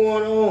 bro, what's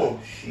going on?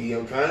 Shit,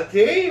 I'm trying to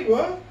tell you,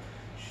 bro.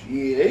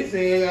 Shit, they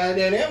saying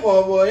goddamn that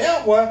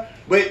boy.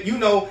 But, you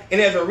know,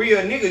 and as a real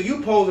nigga, you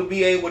supposed to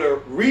be able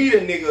to read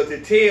a nigga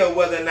to tell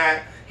whether or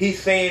not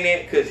he's saying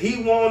that because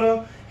he want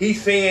her.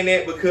 He's saying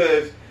that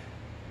because,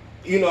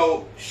 you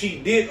know, she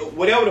did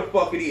whatever the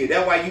fuck it is.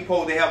 That's why you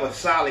supposed to have a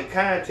solid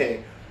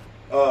contact.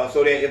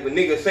 So that if a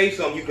nigga say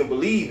something, you can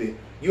believe it.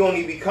 You don't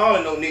need to be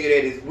calling no nigga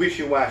that is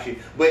wishy-washy.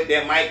 But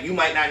you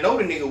might not know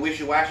the nigga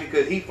wishy-washy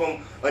because he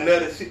from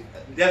another city.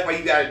 That's why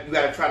you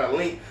gotta try to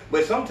link.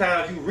 But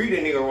sometimes you read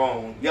a nigga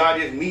wrong. Y'all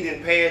just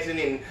meeting, passing,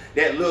 and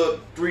that little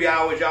 3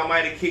 hours y'all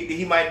might have kicked it.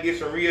 He might get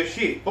some real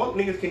shit. Fuck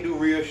niggas can do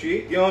real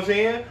shit. You know what I'm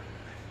saying?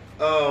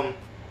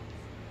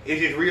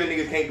 It's just real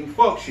niggas can't do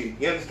fuck shit.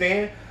 You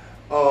understand?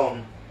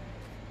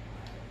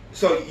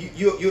 So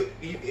you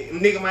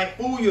nigga might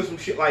fool you or some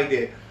shit like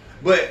that.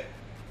 But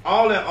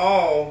all in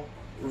all,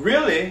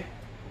 really,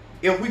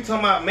 if we talking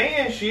about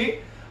man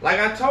shit, like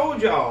I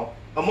told y'all,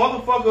 a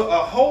motherfucker,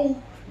 a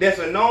hoe that's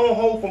a known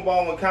hoe from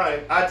Baldwin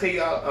County. I tell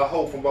y'all a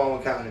hoe from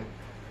Baldwin County.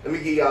 Let me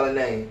give y'all a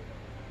name.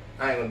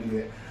 I ain't gonna do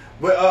that.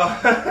 But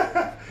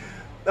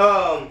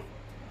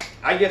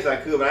I guess I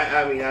could, but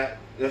I mean,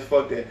 let's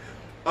fuck that.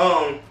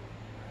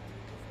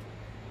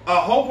 A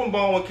hoe from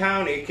Baldwin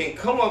County can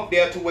come up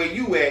there to where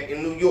you at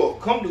in New York,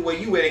 come to where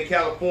you at in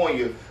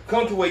California,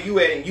 come to where you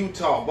at in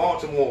Utah,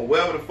 Baltimore,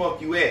 wherever the fuck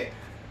you at,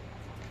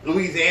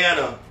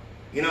 Louisiana.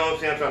 You know what I'm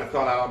saying? I'm trying to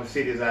call out all the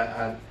cities.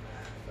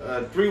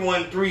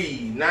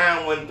 313,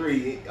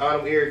 913, all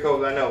them area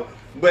codes I know.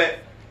 But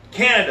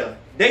Canada,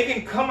 they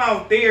can come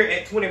out there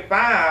at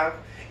 25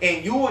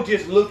 and you will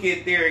just look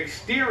at their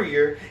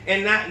exterior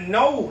and not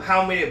know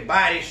how many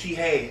bodies she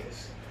has.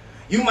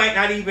 You might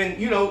not even,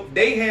 you know,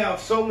 they have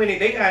so many,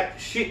 they got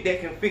shit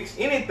that can fix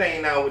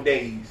anything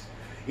nowadays.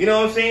 You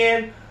know what I'm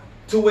saying?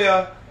 To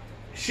where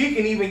she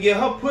can even get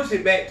her pussy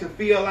back to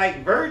feel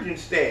like virgin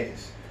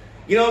status.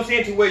 You know what I'm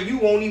saying? To where you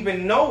won't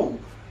even know.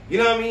 You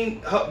know what I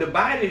mean? The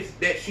bodies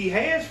that she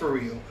has for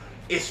real.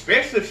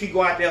 Especially if she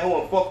go out there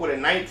and fuck with a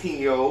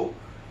 19-year-old.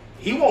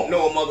 He won't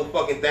know a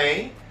motherfucking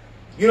thing.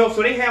 You know,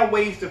 so they have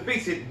ways to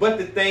fix it. But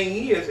the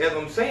thing is, as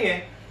I'm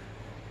saying,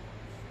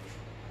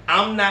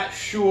 I'm not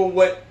sure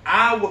what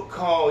I would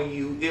call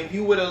you if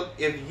you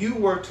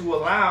were to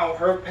allow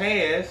her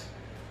past.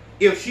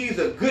 If she's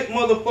a good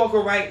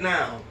motherfucker right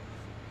now,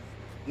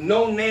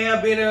 no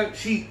nab in her,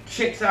 she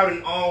checks out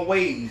in all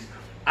ways.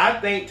 I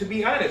think, to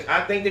be honest,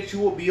 I think that you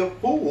will be a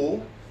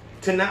fool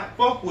to not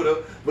fuck with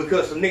her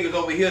because some niggas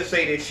over here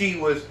say that she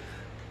was,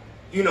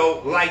 you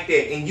know, like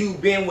that, and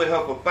you've been with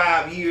her for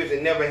 5 years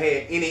and never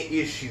had any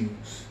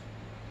issues.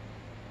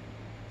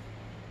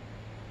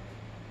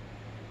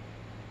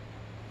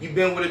 You've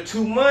been with her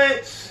 2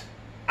 months,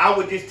 I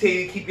would just tell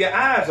you to keep your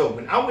eyes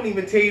open. I wouldn't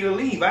even tell you to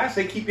leave. I'd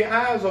say keep your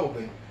eyes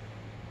open.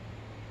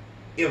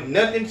 If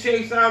nothing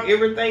checks out,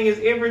 everything is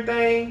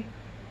everything.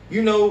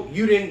 You know,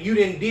 you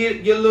didn't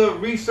did your little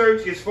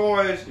research as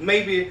far as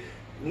maybe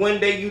one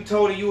day you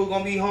told her you were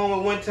gonna be home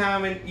at one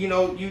time and you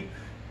know you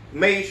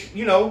made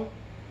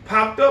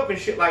popped up and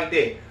shit like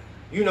that.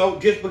 You know,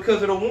 just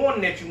because of the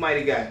warning that you might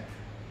have got.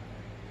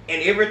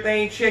 And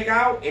everything check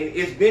out and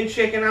it's been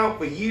checking out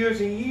for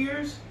years and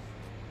years.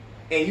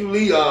 And you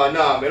leave,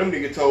 nah, man, them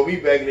niggas told me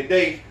back in the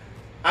day.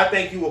 I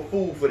think you a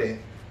fool for that.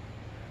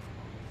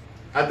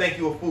 I think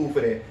you a fool for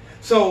that.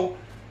 So,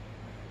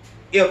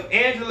 if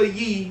Angela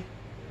Yee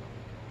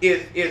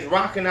is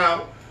rocking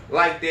out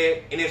like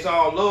that and it's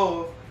all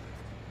love,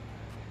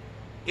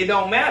 it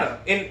don't matter.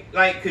 And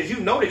like, cause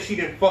you know that she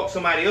didn't fuck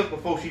somebody else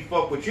before she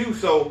fucked with you.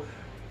 So,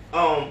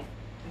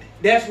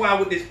 that's why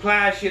with this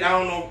Plies shit, I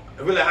don't know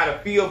really how to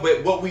feel.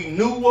 But what we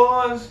knew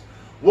was,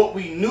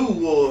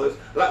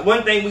 like,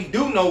 one thing we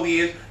do know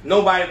is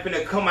nobody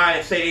finna come out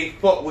and say they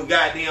fuck with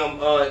goddamn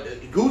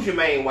Gucci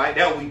Mane wife.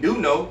 That we do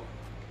know.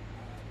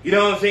 You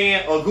know what I'm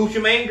saying? Or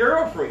Gucci Mane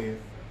girlfriend.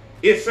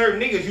 It's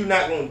certain niggas you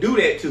not gonna do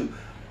that to.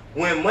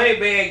 When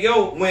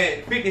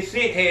when 50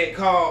 Cent had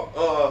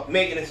called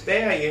Megan Thee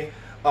Stallion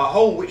a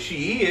hoe, which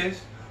she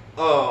is,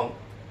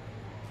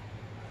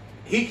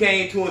 he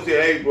came to her and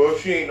said, "Hey, bro,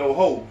 she ain't no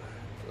hoe."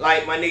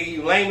 Like, my nigga,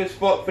 you lame as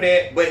fuck for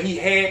that. But he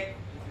had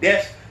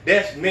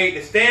that's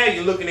Megan Thee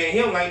Stallion looking at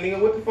him like, nigga,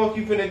 what the fuck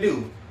you finna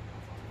do?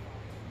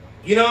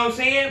 You know what I'm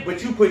saying?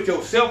 But you put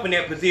yourself in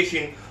that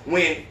position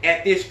when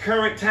at this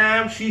current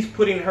time, she's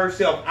putting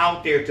herself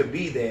out there to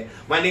be that.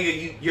 My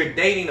nigga, you're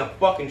dating a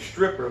fucking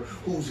stripper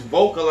who's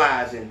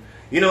vocalizing.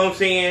 You know what I'm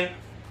saying?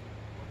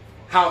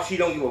 how she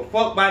don't give a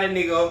fuck by the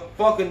nigga,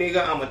 fuck a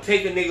nigga, I'ma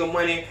take a nigga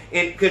money,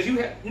 and cause you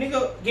have,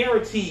 nigga,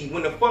 guaranteed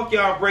when the fuck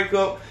y'all break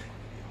up,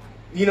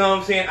 you know what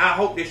I'm saying, I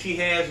hope that she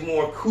has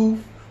more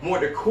coof, more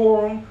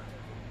decorum,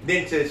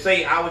 than to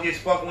say I was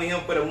just fucking with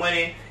him for the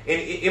money,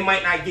 and it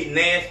might not get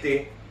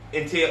nasty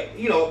until,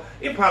 you know,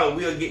 it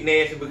probably will get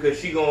nasty because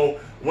she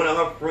one of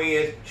her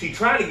friends, she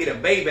trying to get a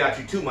baby out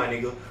you too, my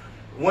nigga.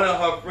 One of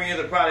her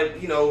friends will probably,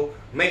 you know,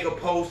 make a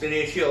post and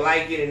then she'll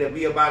like it and it'll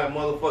be about a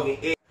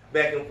motherfucking egg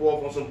back and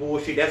forth on some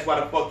bullshit. That's why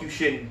the fuck you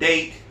shouldn't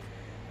date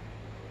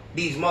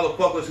these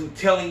motherfuckers who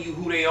telling you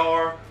who they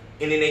are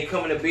and then they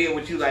come into bed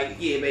with you like,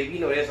 yeah, baby, you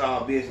know, that's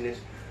our business.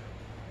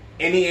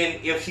 And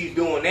then if she's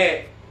doing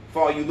that,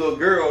 for all you little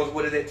girls,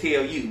 what does that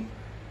tell you?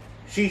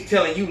 She's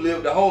telling you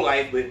live the whole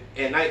life, but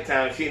at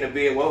nighttime she in the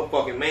bed with her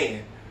fucking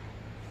man.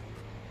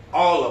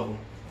 All of them.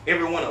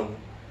 Every one of them.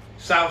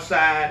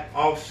 Southside,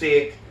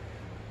 Offset,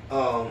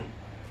 and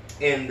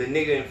the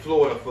nigga in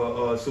Florida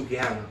for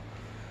Sukihana.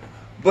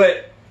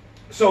 But,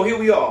 so here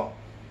we are.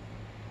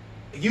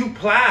 You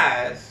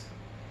Plies,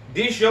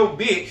 this your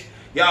bitch,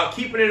 y'all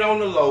keeping it on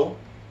the low.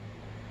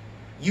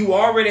 You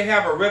already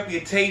have a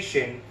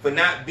reputation for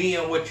not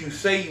being what you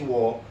say you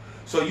are.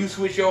 So you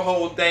switch your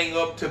whole thing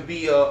up to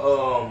be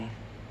a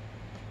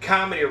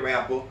comedy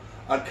rapper,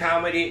 a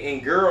comedy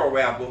and girl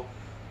rapper,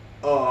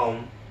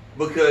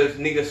 because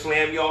nigga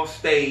slam you off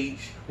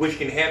stage, which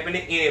can happen to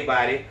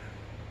anybody,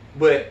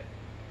 but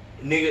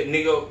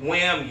nigga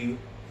wham you.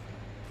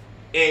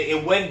 And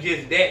it wasn't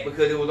just that,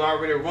 because it was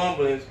already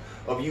rumblings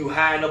of you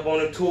hiding up on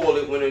the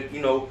toilet when it,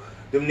 you know,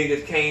 them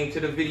niggas came to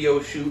the video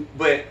shoot.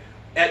 But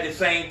at the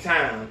same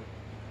time,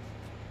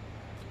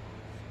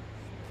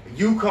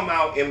 you come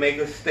out and make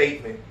a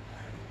statement.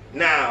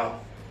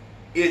 Now,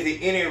 is there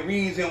any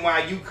reason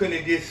why you couldn't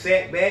have just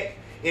sat back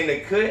in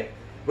the cut?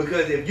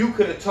 Because if you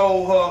could have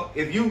told her,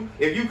 if you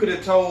could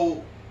have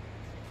told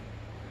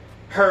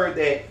her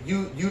that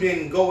you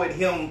didn't go at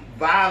him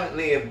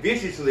violently and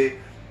viciously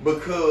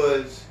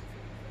because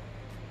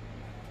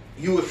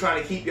you was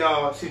trying to keep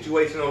y'all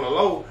situation on the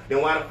low,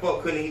 then why the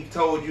fuck couldn't he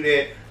told you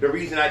that the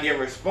reason I didn't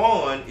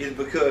respond is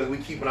because we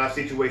keeping our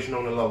situation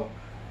on the low?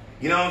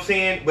 You know what I'm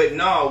saying? But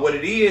no, what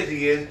it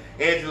is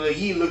Angela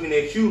Yee looking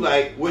at you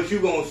like, what you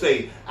gonna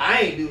say?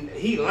 I ain't do,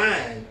 he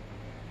lying.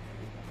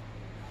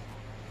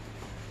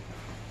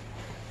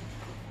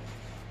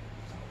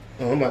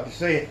 Oh, I'm about to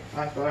say it.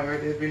 I thought I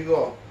heard this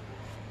video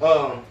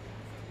go.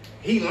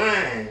 He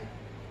lying.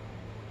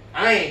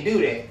 I ain't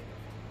do that.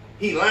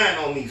 He lying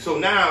on me. So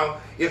now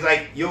it's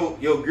like your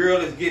girl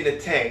is getting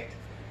attacked,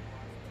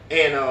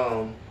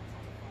 and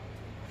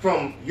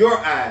from your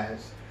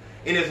eyes,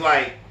 and it's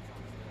like,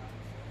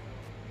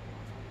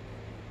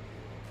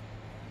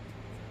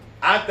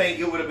 I think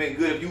it would have been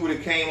good if you would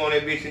have came on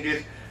that bitch and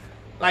just,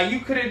 like,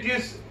 you could have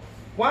just,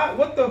 why,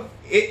 what the,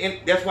 and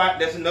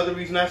that's another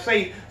reason I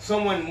say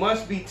someone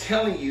must be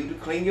telling you to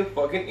clean your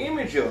fucking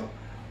image up.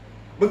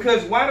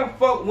 Because why the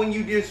fuck when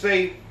you just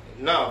say,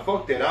 nah,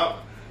 fuck that,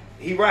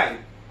 he right.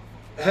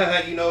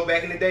 You know,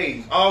 back in the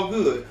days, all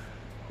good.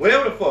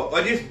 Whatever the fuck.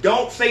 Or just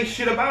don't say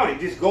shit about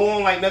it. Just go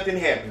on like nothing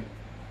happened.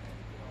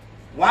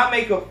 Why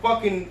make a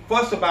fucking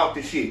fuss about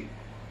the shit?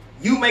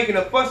 You making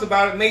a fuss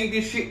about it made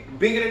this shit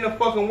bigger than the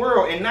fucking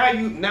world. And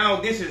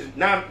now this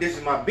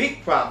is my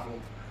big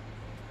problem.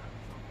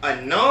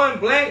 A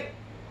non-black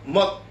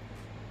let's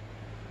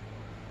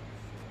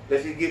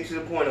just get to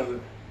the point of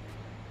it.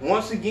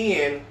 Once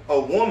again, a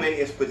woman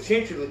is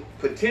potentially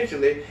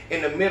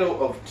in the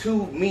middle of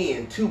two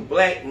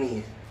black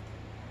men.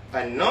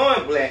 A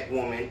non-black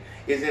woman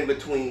is in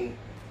between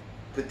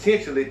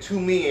potentially two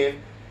men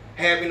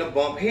having to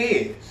bump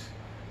heads.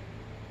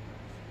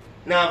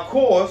 Now, of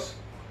course,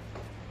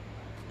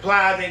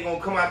 Plies ain't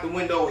gonna come out the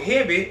window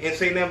heavy and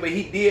say nothing, but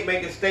he did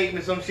make a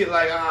statement, some shit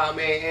like, ah,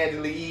 man,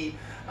 Angela Yee,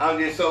 I'm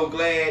just so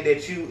glad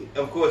that you,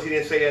 of course he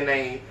didn't say her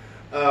name,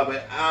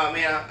 but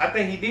man, I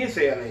think he did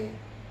say her name.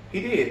 He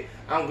did.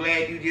 I'm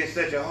glad you just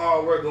such a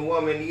hard-working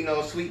woman, you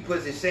know, sweet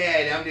pussy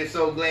sad. I'm just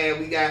so glad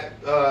we got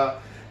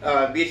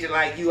bitches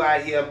like you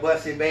out here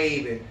busting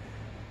baby.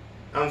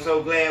 I'm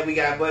so glad we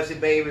got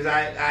busted babies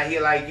out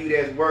here like you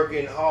that's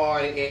working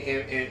hard,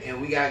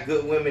 and we got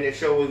good women that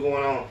show what's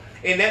going on.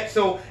 And that's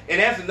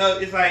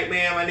another, it's like,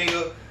 man, my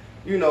nigga,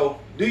 you know,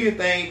 do your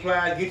thing,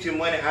 Plies, get your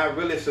money. I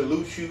really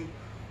salute you.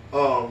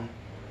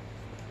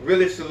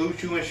 Really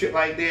salute you and shit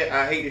like that.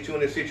 I hate that you're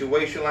in a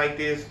situation like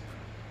this.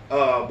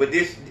 But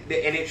this,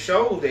 and it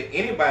shows that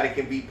anybody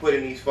can be put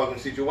in these fucking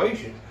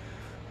situations.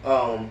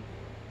 I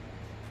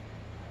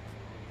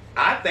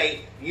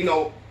think, you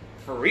know,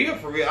 for real,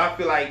 I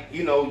feel like,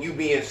 you know, you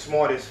being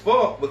smart as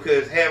fuck,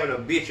 because having a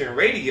bitch in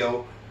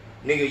radio,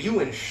 nigga, you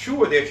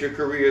ensure that your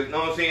career, you know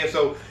what I'm saying?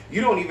 So you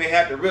don't even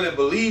have to really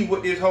believe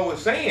what this hoe is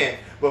saying,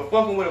 but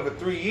fucking with her for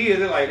 3 years,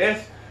 they're like,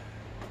 that's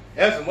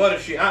some other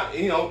shit.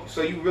 You know,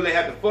 so you really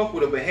have to fuck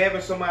with her. But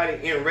having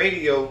somebody in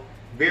radio,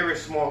 very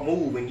smart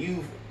move, and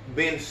you've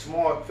been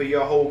smart for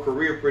your whole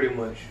career pretty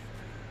much.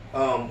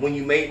 When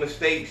you made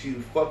mistakes,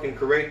 you fucking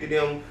corrected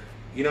them.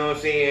 You know what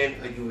I'm saying?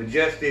 You've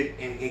adjusted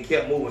and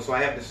kept moving. So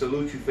I have to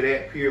salute you for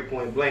that, period,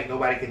 point blank.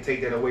 Nobody can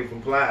take that away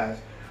from Plies.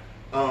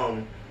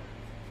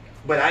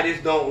 But I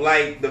just don't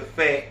like the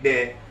fact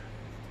that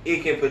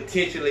it can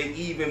potentially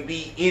even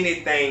be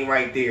anything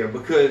right there.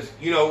 Because,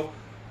 you know,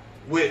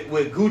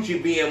 with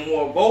Gucci being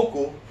more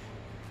vocal,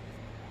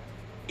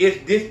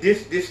 it's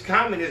this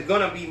comment is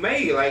gonna be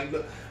made, like,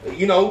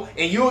 you know,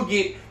 and you'll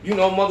get, you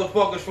know,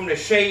 motherfuckers from the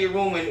shade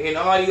room and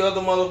all the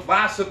other mother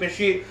gossip and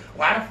shit.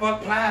 Why the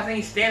fuck Plies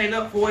ain't standing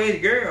up for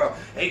his girl?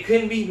 It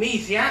couldn't be me.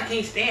 See, I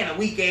can't stand a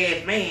weak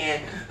ass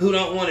man who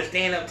don't want to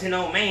stand up to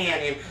no man,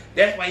 and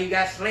that's why you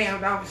got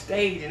slammed off the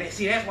stage. And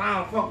see, that's why I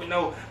don't fuck with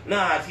no,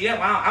 see, that's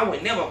why I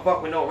would never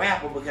fuck with no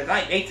rapper, because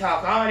they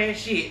talk all that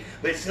shit,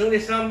 but as soon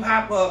as something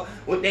pop up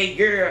with they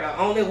girl, the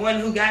only one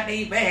who got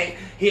their back,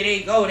 here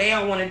they go. They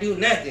don't want to do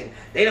nothing.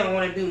 They don't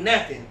want to do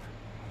nothing.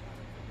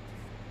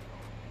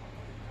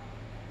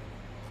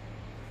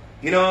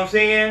 You know what I'm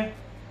saying?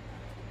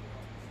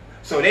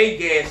 So they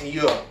gassing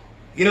you up.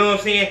 You know what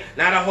I'm saying?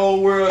 Now the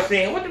whole world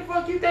saying, what the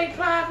fuck you think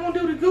Plies gonna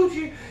do to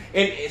Gucci?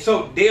 And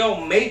so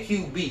they'll make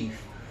you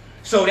beef.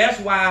 So that's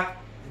why,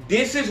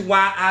 this is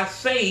why I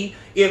say,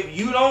 if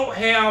you don't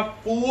have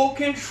full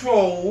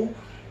control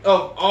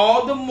of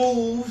all the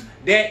moves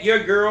that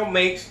your girl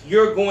makes,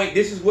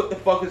 this is what the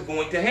fuck is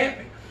going to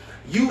happen.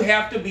 You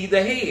have to be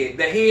the head.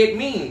 The head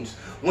means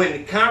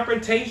when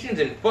confrontations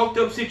and fucked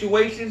up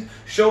situations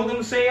show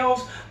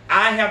themselves,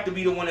 I have to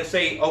be the one to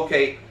say,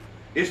 okay,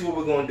 this is what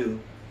we're going to do.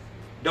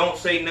 Don't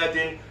say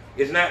nothing.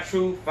 It's not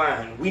true.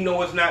 Fine. We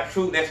know it's not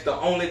true. That's the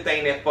only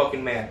thing that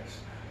fucking matters.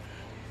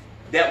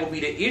 That will be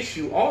the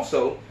issue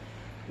also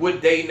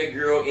with dating a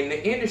girl in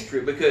the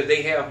industry, because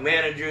they have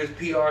managers,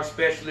 PR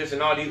specialists,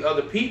 and all these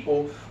other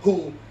people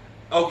who,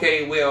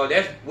 okay, well,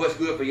 that's what's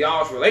good for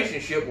y'all's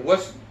relationship,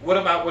 but what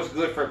about what's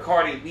good for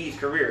Cardi B's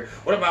career?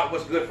 What about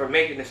what's good for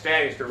Megan Thee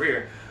Stallion's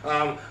career?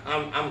 I'm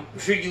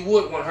sure you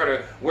would want her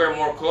to wear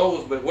more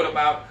clothes, but what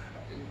about,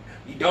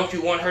 don't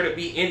you want her to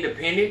be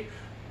independent?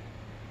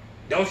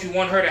 Don't you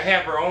want her to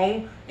have her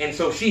own? And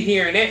so she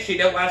hearing that shit.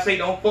 That's why I say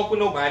don't fuck with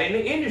nobody in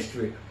the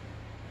industry.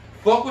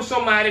 Fuck with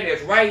somebody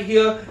that's right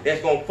here,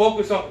 that's going to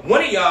focus on,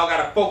 one of y'all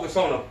got to focus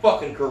on a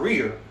fucking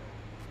career.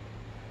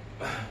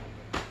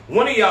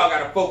 One of y'all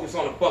got to focus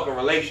on a fucking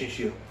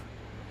relationship.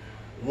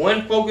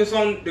 One focus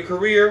on the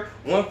career,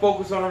 one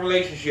focus on a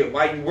relationship.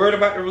 While you worried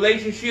about the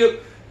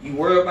relationship, you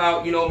worry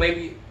about, you know,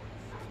 maybe...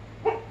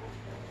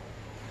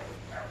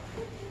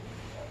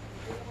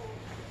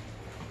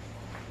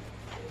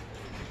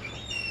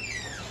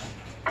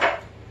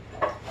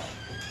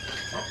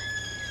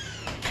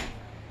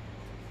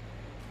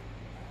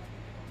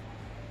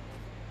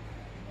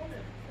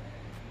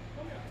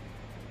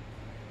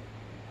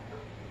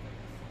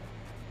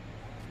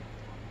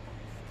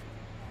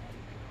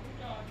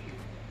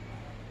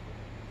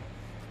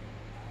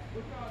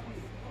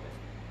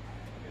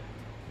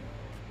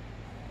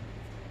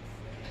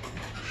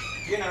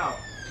 Get out.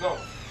 Go.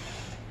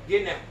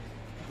 Get now.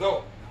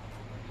 Go.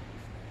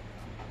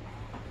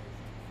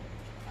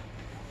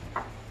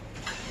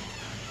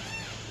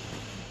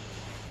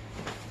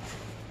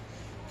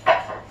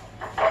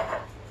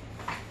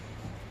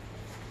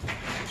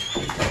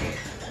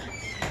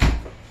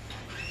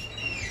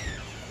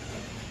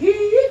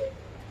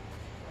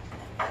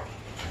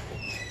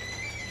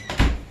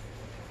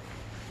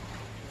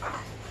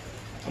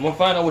 I'm gonna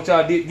find out what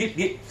y'all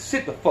did.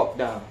 Sit the fuck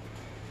down.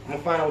 I'm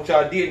gonna find out what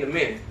y'all did in a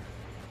minute.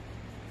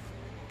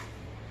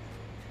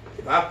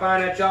 If I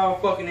find out y'all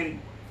fucking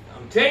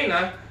I'm telling you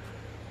now.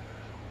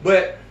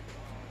 But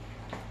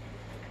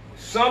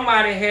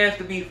somebody has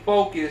to be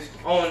focused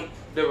on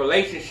the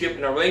relationship,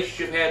 and the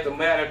relationship has to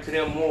matter to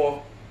them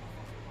more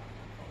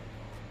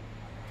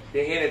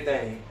than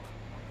anything.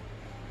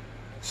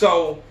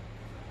 So,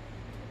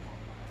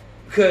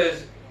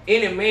 because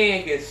any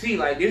man can see,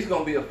 like, this is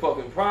going to be a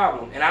fucking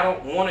problem, and I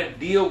don't want to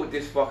deal with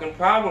this fucking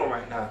problem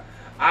right now.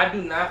 I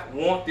do not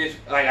want this,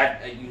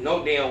 like, you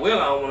know damn well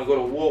I don't want to go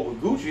to war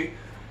with Gucci,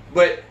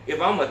 but if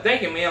I'm a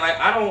thinking man, like,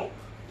 I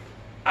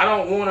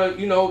don't want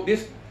to, you know,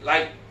 this,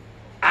 like,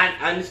 I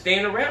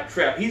understand the rap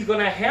trap. He's going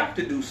to have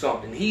to do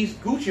something. He's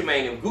Gucci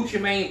Mane. If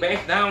Gucci Mane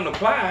backs down the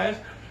Plies,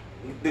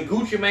 the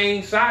Gucci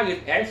Mane saga,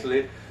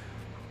 actually,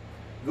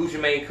 Gucci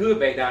Mane could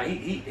back down.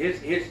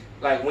 His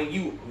like, when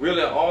you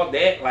really all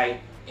that,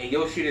 like, and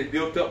your shit is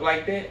built up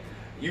like that,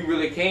 you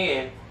really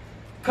can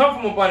come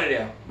from up under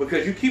there.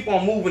 Because you keep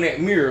on moving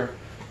that mirror,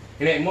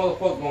 and that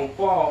motherfucker gonna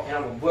fall, and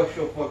I'm gonna bust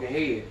your fucking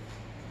head.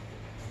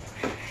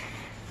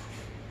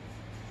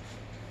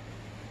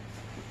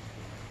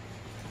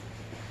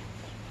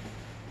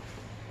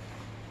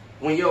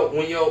 When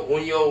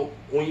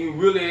you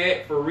really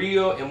act for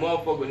real and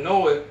motherfucker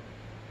know it,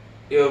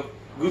 if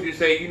Gucci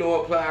say, you know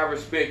what, Plies, I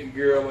respect you,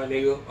 girl, my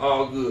nigga,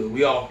 all good,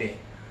 we off that.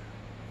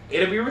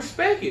 It'll be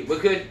respected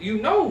because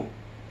you know.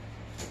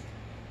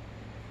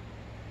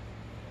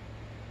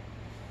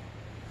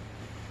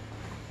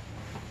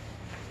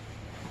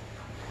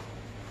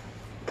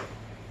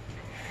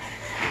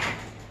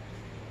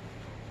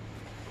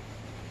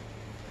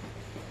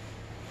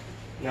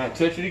 Now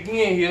touch it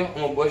again here. I'm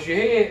gonna bust your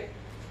head.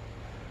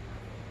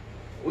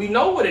 We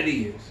know what it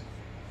is,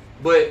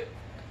 but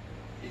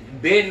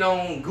betting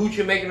on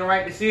Gucci making the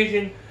right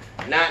decision,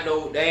 not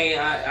no. They ain't.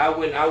 I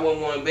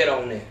wouldn't want to bet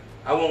on that.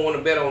 I wouldn't want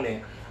to bet on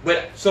that.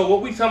 But so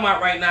what we talking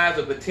about right now is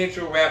a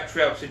potential rap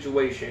trap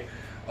situation,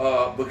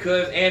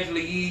 because Angela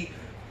Yee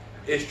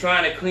is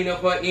trying to clean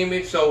up her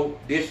image. So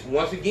this,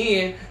 once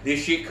again,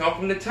 this shit come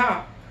from the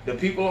top. The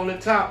people on the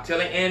top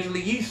telling Angela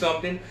Yee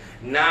something.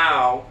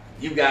 Now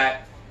you got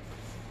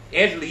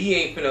Angela Yee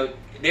ain't finna.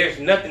 There's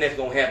nothing that's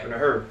gonna happen to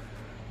her.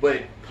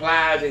 But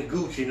Plies and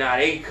Gucci, now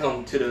they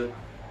come to the.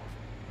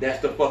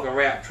 That's the fucking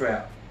rap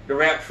trap. The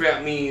rap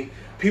trap means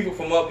people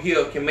from up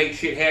here can make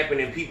shit happen,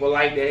 and people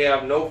like that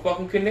have no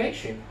fucking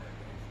connection.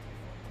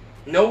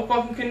 No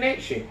fucking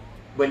connection.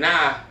 But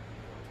now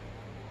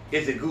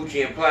it's a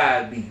Gucci and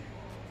Plies beef.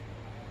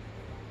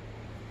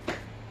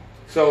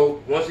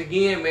 So once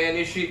again, man,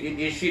 this shit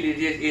is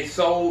just, it's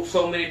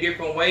so many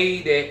different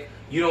ways that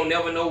you don't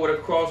never know where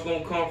the cross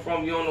gonna come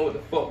from. You don't know what the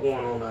fuck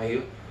going on out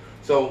here.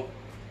 So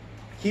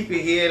keep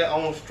your head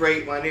on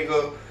straight, my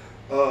nigga.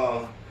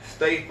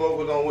 Stay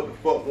focused on what the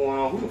fuck going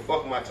on. Who the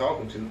fuck am I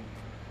talking to?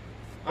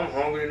 I'm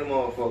hungry than a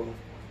motherfucker.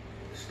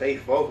 Stay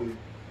focused.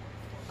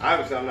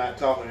 Obviously, I'm not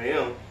talking to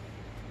him.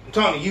 I'm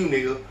talking to you,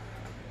 nigga.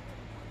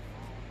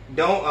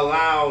 Don't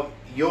allow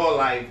your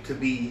life to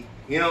be,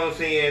 you know what I'm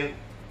saying?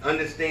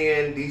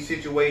 Understand these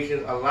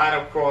situations. A lot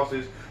of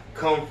crosses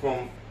come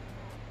from,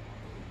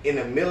 in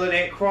the middle of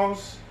that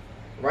cross,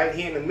 right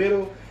here in the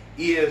middle,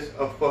 is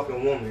a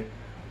fucking woman.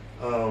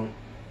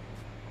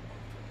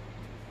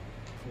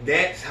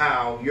 That's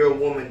how your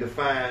woman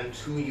defines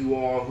who you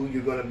are, who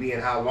you're going to be,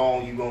 and how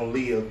long you're going to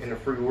live in the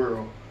free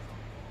world.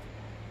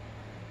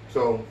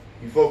 So,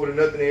 you fuck with a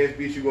nothing ass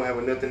bitch, you're going to have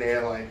a nothing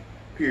ass life.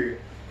 Period.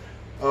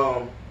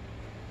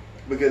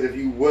 Because if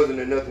you wasn't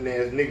a nothing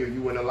ass nigga,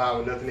 you wouldn't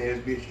allow a nothing ass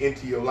bitch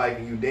into your life,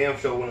 and you damn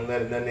sure wouldn't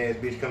let a nothing ass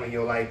bitch come in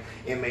your life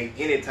and make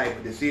any type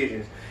of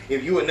decisions.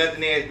 If you a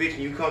nothing ass bitch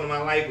and you come to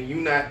my life and you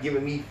not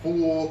giving me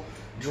full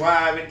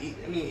drive, and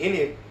I mean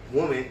any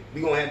woman,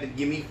 you gonna have to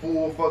give me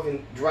full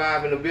fucking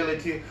drive and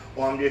ability,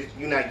 or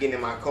you're not getting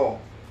in my car.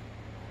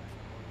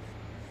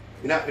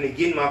 You're not gonna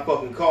get in my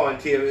fucking car and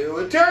tell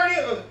me, turn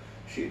it.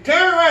 Shit,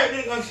 turn right,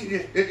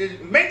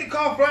 nigga. Make the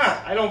car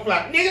fly. I don't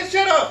fly. Nigga,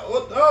 shut up.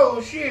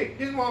 Oh, shit.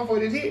 This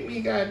motherfucker just hit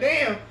me,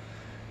 goddamn.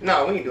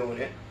 No, we ain't doing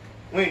that.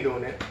 We ain't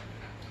doing that.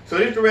 So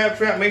this is the Rap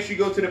Trap. Make sure you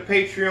go to the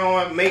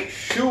Patreon. Make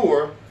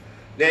sure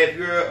that if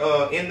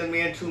you're in the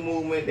Men Too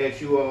movement,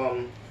 that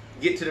you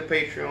get to the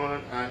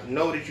Patreon. I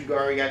know that you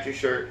already got your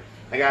shirt.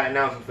 I got an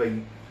announcement for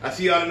you. I'll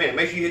see y'all in a minute.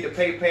 Make sure you hit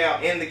the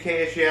PayPal and the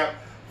Cashapp.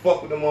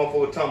 Fuck with the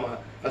motherfucker talking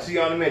about. I'll see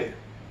y'all in a minute.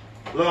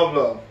 Love,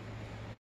 love.